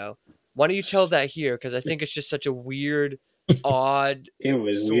video. Why don't you tell that here? Because I think it's just such a weird, odd It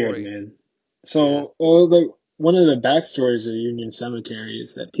was weird, story. man. Yeah. So, well, one of the backstories of Union Cemetery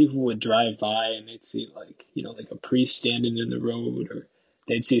is that people would drive by and they'd see like, like a priest standing in the road, or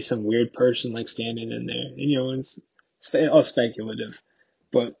they'd see some weird person like standing in there. And, it's all speculative.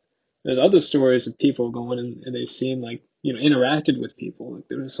 But there's other stories of people going and they've seen like, interacted with people. Like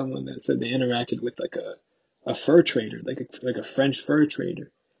there was someone that said they interacted with like a fur trader, like a French fur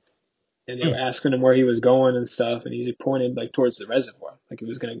trader, and they were Hmm. asking him where he was going and stuff, and he pointed like towards the reservoir, like he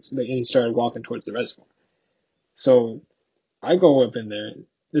was gonna, and he started walking towards the reservoir. So I go up in there.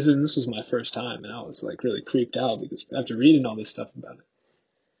 This was my first time, and I was like really creeped out because after reading all this stuff about it,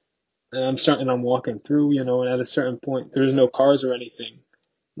 and I'm walking through, and at a certain point there was no cars or anything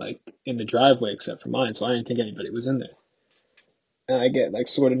like in the driveway except for mine, so I didn't think anybody was in there. And I get like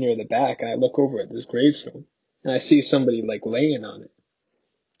sort of near the back, and I look over at this gravestone, and I see somebody like laying on it.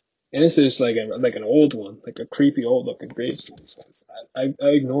 And this is like an old one, like a creepy old looking gravestone. So I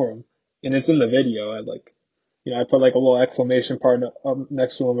ignore him, and it's in the video. I put like a little exclamation part up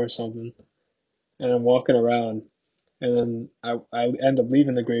next to him or something, and I'm walking around, and then I end up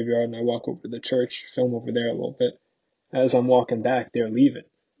leaving the graveyard, and I walk over to the church, film over there a little bit. As I'm walking back, they're leaving,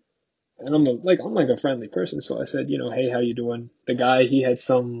 and I'm like a friendly person, so I said, hey, how you doing? The guy, he had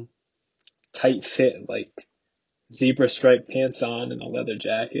some tight fit like zebra striped pants on and a leather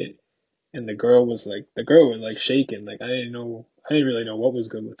jacket. And the girl was like shaking. Like I didn't really know what was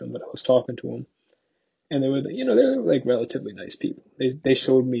good with them, but I was talking to them, and they were like relatively nice people. They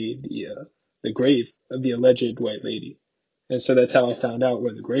showed me the grave of the alleged white lady, and so that's how I found out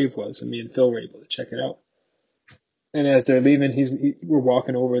where the grave was. And me and Phil were able to check it out. And as they're leaving, we're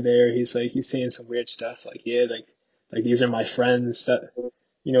walking over there. He's saying some weird stuff, like yeah, like these are my friends, that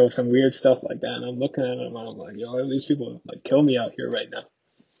some weird stuff like that. And I'm looking at him, and I'm like, yo, these people like kill me out here right now.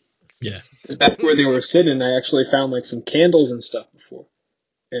 Yeah. Because back where they were sitting, I actually found like some candles and stuff before,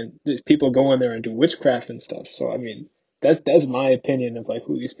 and these people go in there and do witchcraft and stuff. So I mean, that's my opinion of like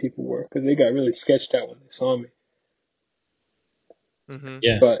who these people were, because they got really sketched out when they saw me. Mm-hmm.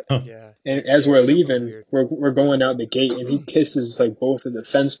 Yeah. But Huh. Yeah. and as They're we're super leaving, weird. we're going out the gate, and he kisses like both of the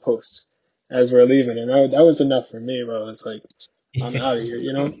fence posts as we're leaving, and that was enough for me, bro. It's like I'm out of here.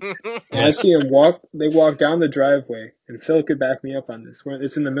 And I Yeah. see him walk. They walk down the driveway, and Phil could back me up on this.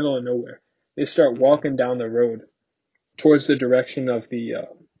 It's in the middle of nowhere. They start Mhm. walking down the road towards the direction of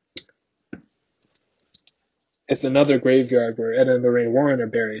it's another graveyard where Ed and Lorraine Warren are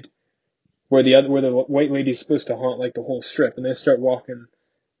buried, where the white lady's supposed to haunt like the whole strip, and they start walking,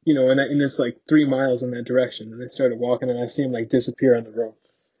 and it's like 3 miles in that direction, and they started walking, and I see him like disappear on the road.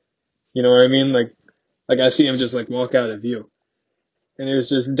 You know what I mean? Like I see him just like walk out of view, and it was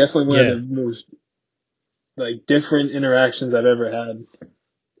just definitely one of Yeah. the most like different interactions I've ever had.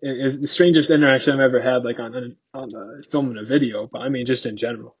 It's the strangest interaction I've ever had, like on filming a video, but I mean just in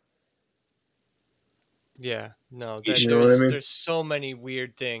general. Yeah. No, You that You should, know what I mean? there's so many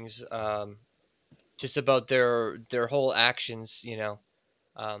weird things just about their whole actions,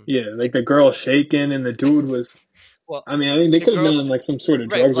 Um Yeah, like like the girl shaking and the dude was Well, I mean, they the could have been girls, on like some sort of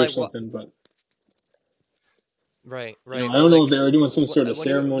right? drugs or Like what? something, but Right, I right. But don't know if like, they were doing some sort of when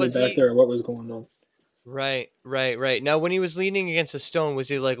he ceremony was back he there or what was going on. right, right, right. Now, when he was leaning against a stone, was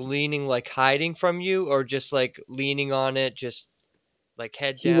he like leaning, like hiding from you, or just like leaning on it, just like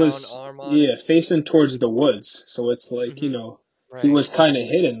head He down, was, arm on it? yeah, facing towards the woods, so it's like, Mm-hmm. he Right. was kind of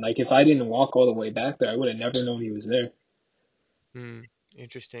hidden. Like if I didn't walk all the way back there, I would have never known he was there. Hmm.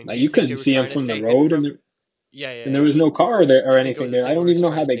 Interesting. Like Do you you think couldn't they were see him trying to from the stay hidden road, from? Yeah, yeah, and there yeah. was no car there or You think it anything was a there. I thing don't where even he's know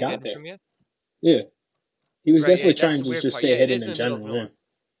trying how to they stay got hidden there. from you? Yeah, he was Right. Yeah, definitely that's trying the to weird just part. stay Yeah, it hidden is in in the middle of general. Yeah, nowhere.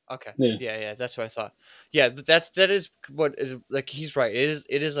 Okay. yeah, Yeah, yeah, that's what I thought. Yeah, but that is what is like he's right.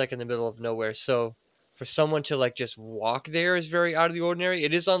 It is like in the middle of nowhere. So for someone to like just walk there is very out of the ordinary.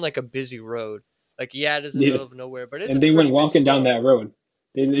 It is on like a busy road. Like yeah, it is in the yeah. middle of nowhere, but it's a And they went pretty busy walking down road. that road.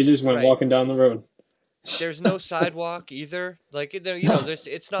 They just went Right. walking down the road. There's no So, sidewalk either. Like no, there's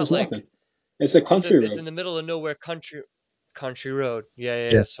it's not there's like nothing. It's a country it's road. in the middle of nowhere country road. Yeah, yeah,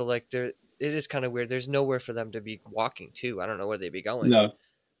 Yeah. yeah. So like there it is kind of weird. There's nowhere for them to be walking to. I don't know where they'd be going. No,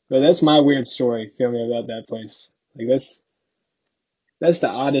 but that's Um my weird story. Feel me about that place. Like that's the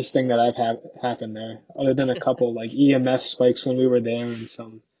oddest thing that I've had happen there. Other than a couple like EMF spikes when we were there, and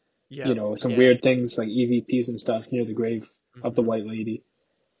some yeah, some yeah. weird things like EVPs and stuff near the grave of the Hmm. White Lady.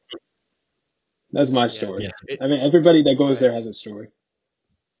 That's my Yeah. story. Yeah. It I mean, everybody that goes right. there has a story.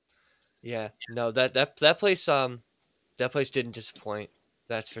 Yeah. No, that place didn't disappoint.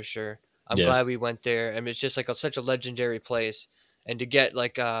 That's for sure. I'm Yeah. glad we went there. I mean, it's just like such a legendary place, and to get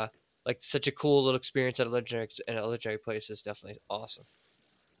like such a cool little experience at a legendary place is definitely awesome.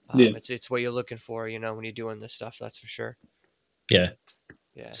 Yeah. It's what you're looking for, when you're doing this stuff. That's for sure. Yeah.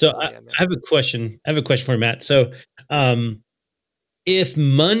 Yeah. So Hell I, yeah, man. I have a question. I have a question for Matt. So, um, if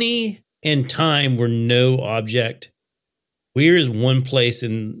money and time were no object, where is one place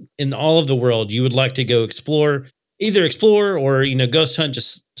in all of the world you would like to go explore, either explore or ghost hunt,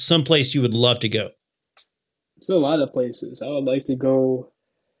 just someplace you would love to go? There's a lot of places. I would like to go.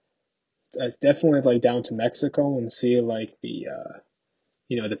 Definitely like down to Mexico and see like the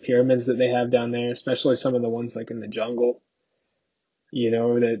pyramids that they have down there, especially some of the ones like in the jungle.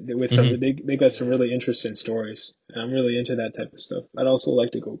 That with some Hmm. they got some Yeah. really interesting stories. And I'm really into that type of stuff. I'd also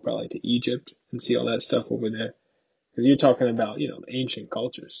like to go probably to Egypt and see all that stuff over there because you're talking about the ancient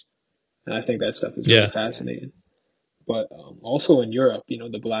cultures, and I think that stuff is really Yeah. Yeah. fascinating. But also in Europe,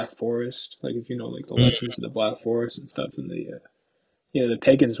 the Black Forest, like if you know like the legends of the Black Forest and stuff, and the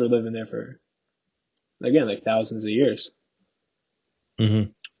pagans were living there for again like thousands of years. Hmm.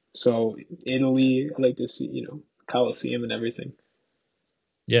 So Italy, I like to see Colosseum and everything.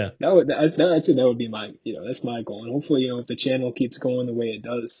 Yeah. That's it. That would be my that's my goal, and hopefully if the channel keeps going the way it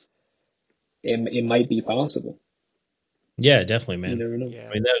does, it might be possible. Yeah. Definitely, You man. never know. I Yeah.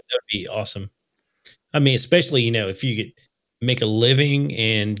 mean, that would be awesome. I mean, especially if you could make a living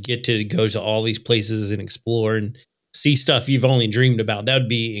and get to go to all these places and explore and see stuff you've only dreamed about, that would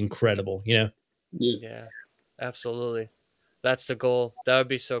be incredible. Yeah, Yeah. Absolutely. That's the goal. That would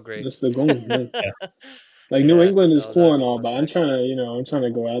be so great. that's the goal, man. Yeah. Like New Yeah. England is No, that cool would and be all, so but I'm sick. trying to I'm trying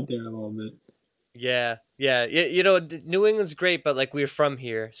to go out there a little bit. Yeah, yeah, New England's great, but like we're from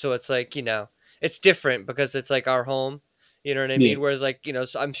here, so it's like it's different because it's like our home. You know what I Yeah, mean? Whereas like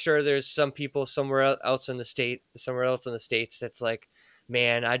so I'm sure there's some people somewhere else in the states that's like,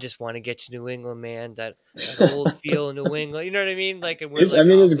 man, I just want to get to New England, man. That old feel in New England. You know what I mean? Like, and we're I like,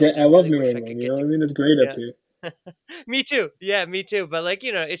 mean oh it's great. man, I I love really New wish I England. could You know get what I to. mean? It's great up Yeah, here. me too. Yeah, me too. But like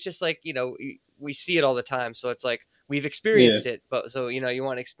it's just like we see it all the time, so it's like we've Yeah, experienced it, but so you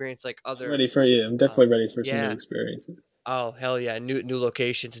want to experience like I'm other. ready for you. I'm definitely ready for some new Yeah. experiences. Oh hell yeah! New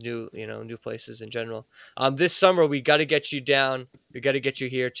locations, new places in general. This summer we got to get you down. We got to get you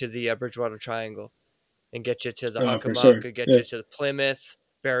here to the Bridgewater Triangle and get you to the For sure. Hockomock, get Yeah, you to the Plymouth,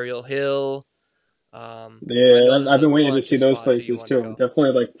 Burial Hill. I yeah. know I've there's I've a been waiting to bunch see of those spots that you places want to too. go.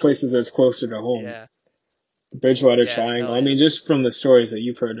 Definitely like places that's closer to home. Yeah, The Bridgewater yeah, Triangle. hell I yeah, mean, just from the stories that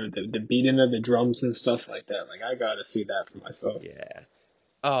you've heard of the beating of the drums and stuff like that. Like I gotta see that for myself. yeah.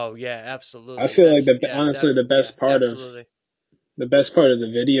 Oh yeah, I absolutely. feel like That's yeah, honestly yeah, absolutely. the best part of the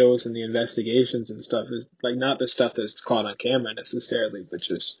videos and the investigations and stuff is like not the stuff that's caught on camera necessarily, but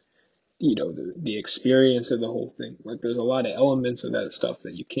just the experience of the whole thing. Like there's a lot of elements of that stuff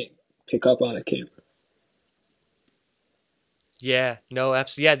that you can't pick up on a camera. Yeah, no,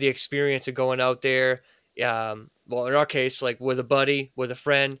 absolutely. Yeah, the experience of going out there. Well, in our case, like with a buddy, with a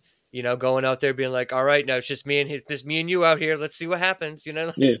friend, going out there, being like, "All right, now it's just me and you out here. Let's see what happens."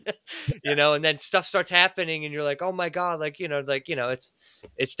 Yeah, And then stuff starts happening, and you're like, "Oh my god!"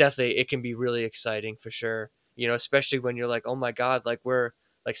 It's definitely it can be really exciting for sure. Especially when you're like, "Oh my god!" Like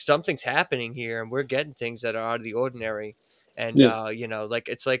like something's happening here, and we're getting things that are out of the ordinary. And Yeah. you know, like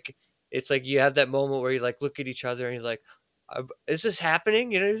it's like you have that moment where you like look at each other and you're like, is this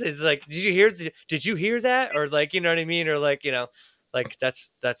happening? You know, it's like, did you hear that? Or like, you know what I mean? Or like, you know, like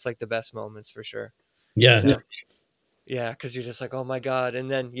that's like the best moments for sure. Yeah. You know? Yeah, because you're just like, oh my god, and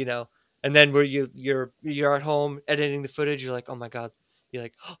then you know, and then where you're at home editing the footage, you're like, oh my god, you're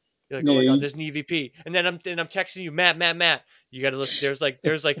like, oh my god, Yeah. there's an EVP, and then I'm texting you, Matt, you got to listen.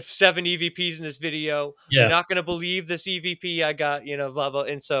 There's like 7 EVPs in this video. You're Yeah. not gonna believe this EVP I got, you know, blah blah,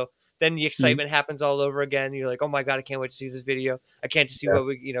 and so then the Mhm. excitement happens all over again. You're like, oh my god, I can't wait to see this video. I can't to see what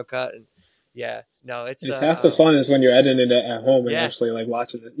we cut. And yeah, no, it's half the fun is when you're editing it at home and yeah. actually like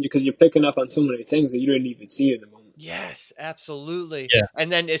watching it, because you're picking up on so many things that you didn't even see in the moment. Yes, absolutely. Yeah.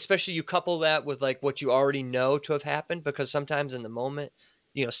 And then especially you couple that with like what you already know to have happened, because sometimes in the moment,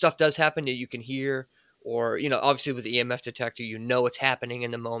 you know, stuff does happen that you can hear, or, you know, obviously with the EMF detector, you know it's happening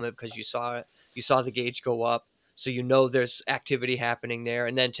in the moment because you saw it. You saw the gauge go up. So you know there's activity happening there.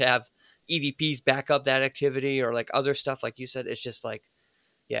 And then to have EVPs back up that activity or like other stuff, like you said, it's just like,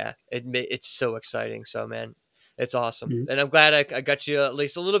 yeah, it's so exciting. So, man, it's awesome. Mhm. And I'm glad I got you at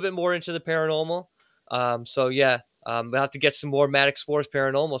least a little bit more into the paranormal. So yeah, we'll have to get some more Matt Explores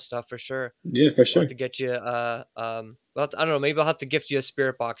paranormal stuff for sure. Yeah, for We'll sure. have to get you, well, I don't know, maybe I'll have to gift you a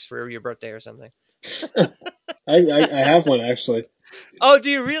spirit box for your birthday or something. I have one actually. Oh, do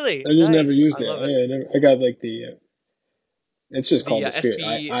you really? I just never Nice. used I it. love it. Yeah, I got like the. It's just called The the Spirit.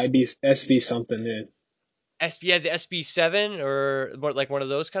 SB, IB something. Yeah. yeah, the SB7 or more like one of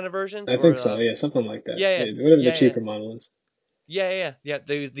those kind of versions, I or think so. Yeah, something like that. yeah, Yeah, whatever the yeah, yeah. cheaper model is. Yeah.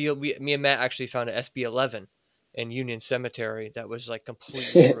 Me and Matt actually found an SB11 in Union Cemetery that was like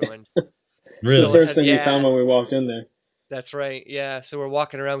completely ruined. Really? The So it first had, thing we found yeah, when we walked in there. that's right. Yeah. So we're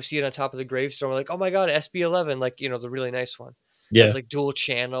walking around, we see it on top of the gravestone. We're like, oh my God, SB11, like, you know, the really nice one. Yeah. Has like dual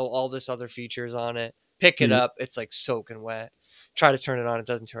channel, all this other features on it. Pick it Mhm. up, it's like soaking wet. Try to turn it on, it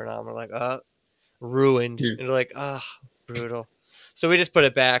doesn't turn on. We're like, ruined. Yeah. And they're like, brutal. So we just put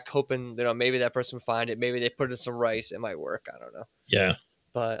it back, hoping, you know, maybe that person would find it. Maybe they put it in some rice. It might work. I don't know. Yeah.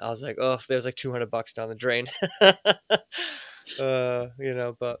 But I was like, oh, there's like $200 down the drain. You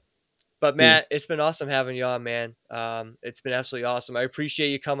know, but Matt, it's been awesome having you on, man. It's been absolutely awesome. I appreciate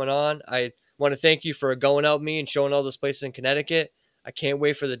you coming on. I want to thank you for going out with me and showing all those places in Connecticut. I can't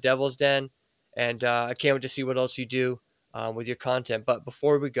wait for the Devil's Den, and I can't wait to see what else you do with your content. But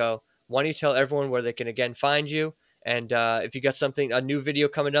before we go, why don't you tell everyone where they can again find you, and if you got something, a new video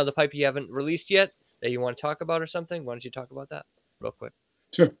coming down the pipe you haven't released yet that you want to talk about or something, why don't you talk about that real quick?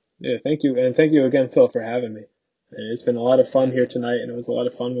 Sure. Yeah, thank you. And thank you again, Phil, for having me. And it's been a lot of fun Yeah, here man. tonight, and it was a lot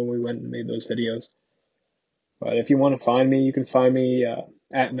of fun when we went and made those videos. But if you want to find me, you can find me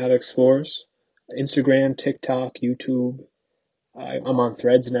at Matt Explores, Instagram, TikTok, YouTube. I'm on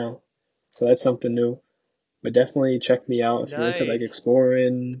Threads now, so that's something new. But definitely check me out if you're into like Nice.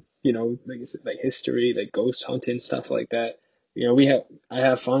 exploring, you know, like I said, like history, like ghost hunting, stuff like that. You know, I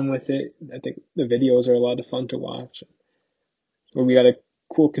have fun with it. I think the videos are a lot of fun to watch. But we got a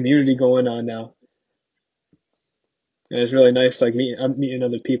cool community going on now, and it's really nice. Like I'm meeting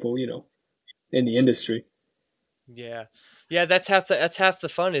other people, you know, in the industry. Yeah. Yeah, that's half the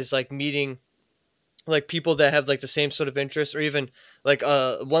fun, is like meeting like people that have like the same sort of interests, or even like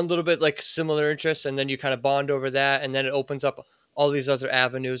one little bit like similar interests, and then you kind of bond over that, and then it opens up all these other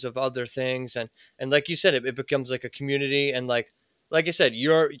avenues of other things, and like you said, it becomes like a community. And like I said,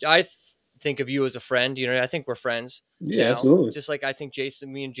 think of you as a friend, you know. I think we're friends Yeah, now, absolutely. just like I think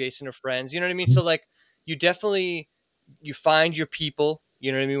me and Jason are friends, you know what I mean? So like you definitely, you find your people,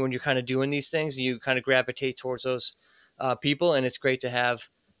 you know what I mean, when you're kind of doing these things, and you kind of gravitate towards those people. And it's great to have,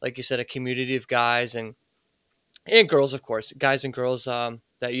 like you said, a community of guys and girls, of course, guys and girls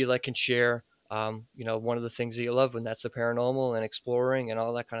that you like can share, you know, one of the things that you love, when that's the paranormal and exploring and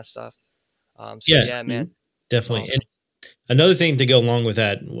all that kind of stuff. So Yes. yeah, man, Definitely. awesome. And another thing to go along with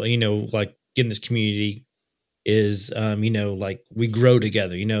that, well, you know, like getting this community is, you know, like we grow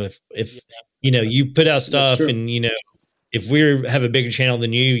together. You know, if you know, you put out stuff, true. and you know, if we have a bigger channel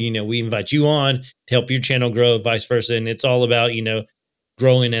than you know, we invite you on to help your channel grow, vice versa. And it's all about, you know,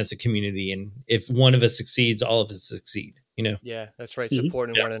 growing as a community. And if one of us succeeds, all of us succeed, you know? Yeah, that's right. Mhm.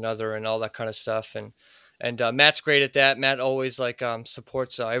 Supporting one another and all that kind of stuff. And Matt's great at that. Matt always like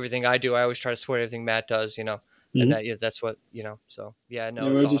supports everything I do. I always try to support everything Matt does, you know, and Mhm. that, yeah, that's what, you know, so yeah, Yeah, no, it's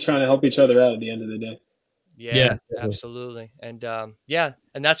we're just awesome. trying to help each other out at the end of the day. Yeah. Yeah, absolutely. And yeah,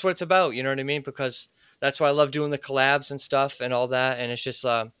 and that's what it's about, you know what I mean? Because that's why I love doing the collabs and stuff and all that. And it's just,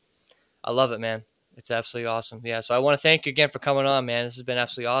 I love it, man. It's absolutely awesome. Yeah. So I want to thank you again for coming on, man. This has been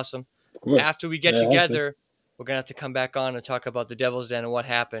absolutely awesome. Of course. After we get Yeah, it has been. together, we're going to have to come back on and talk about the Devil's Den and what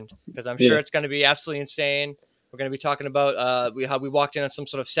happened, because I'm sure it's going to be absolutely insane. We're going to be talking about how we walked in on some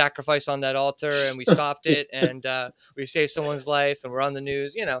sort of sacrifice on that altar and we stopped it and we saved someone's life and we're on the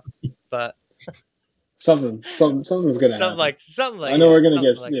news, but something's gonna happen. Something like I know we're gonna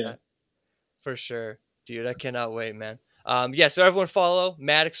get that. For sure, dude. I cannot wait, man. So everyone follow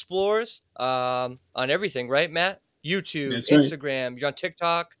Matt Explores on everything, right, Matt? YouTube, That's Instagram, right. you're on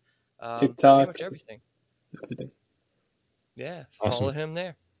TikTok, TikTok, pretty much everything. Yeah, Awesome. follow him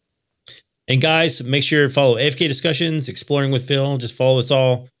there. And guys, make sure to follow AFK Discussions, Exploring with Phil. Just follow us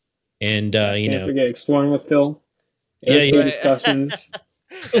all. And, can't forget Exploring with Phil. AFK Discussions.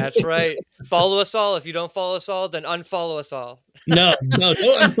 That's right. Follow us all. If you don't follow us all, then unfollow us all. No, don't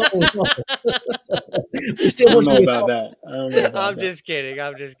unfollow us all. We still I don't know want about that. I don't know about I'm that. just kidding.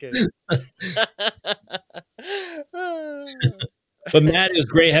 But Matt, it was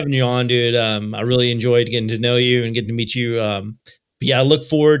great having you on, dude. I really enjoyed getting to know you and getting to meet you. But yeah, I look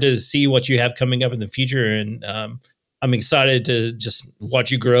forward to see what you have coming up in the future. And I'm excited to just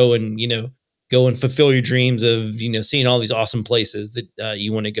watch you grow and, go and fulfill your dreams of, seeing all these awesome places that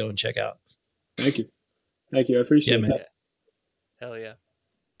you want to go and check out. Thank you. I appreciate that. Hell yeah.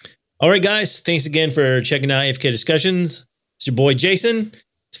 All right, guys. Thanks again for checking out AFK Discussions. It's your boy, Jason.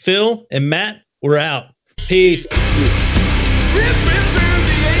 It's Phil and Matt. We're out. Peace.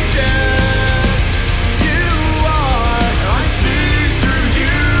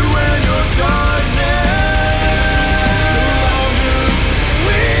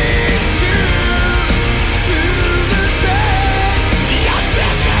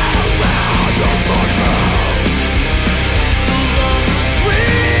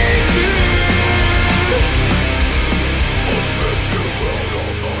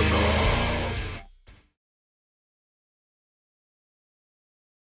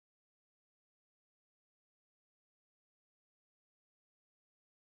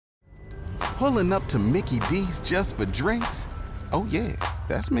 Pulling up to Mickey D's just for drinks? Oh yeah,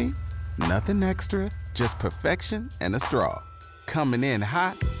 that's me. Nothing extra, just perfection and a straw. Coming in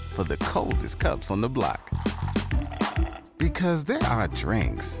hot for the coldest cups on the block. Because there are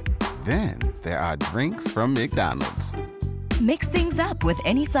drinks. Then there are drinks from McDonald's. Mix things up with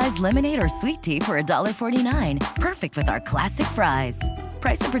any size lemonade or sweet tea for $1.49. Perfect with our classic fries.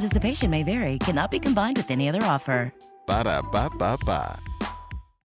 Price and participation may vary. Cannot be combined with any other offer. Ba-da-ba-ba-ba.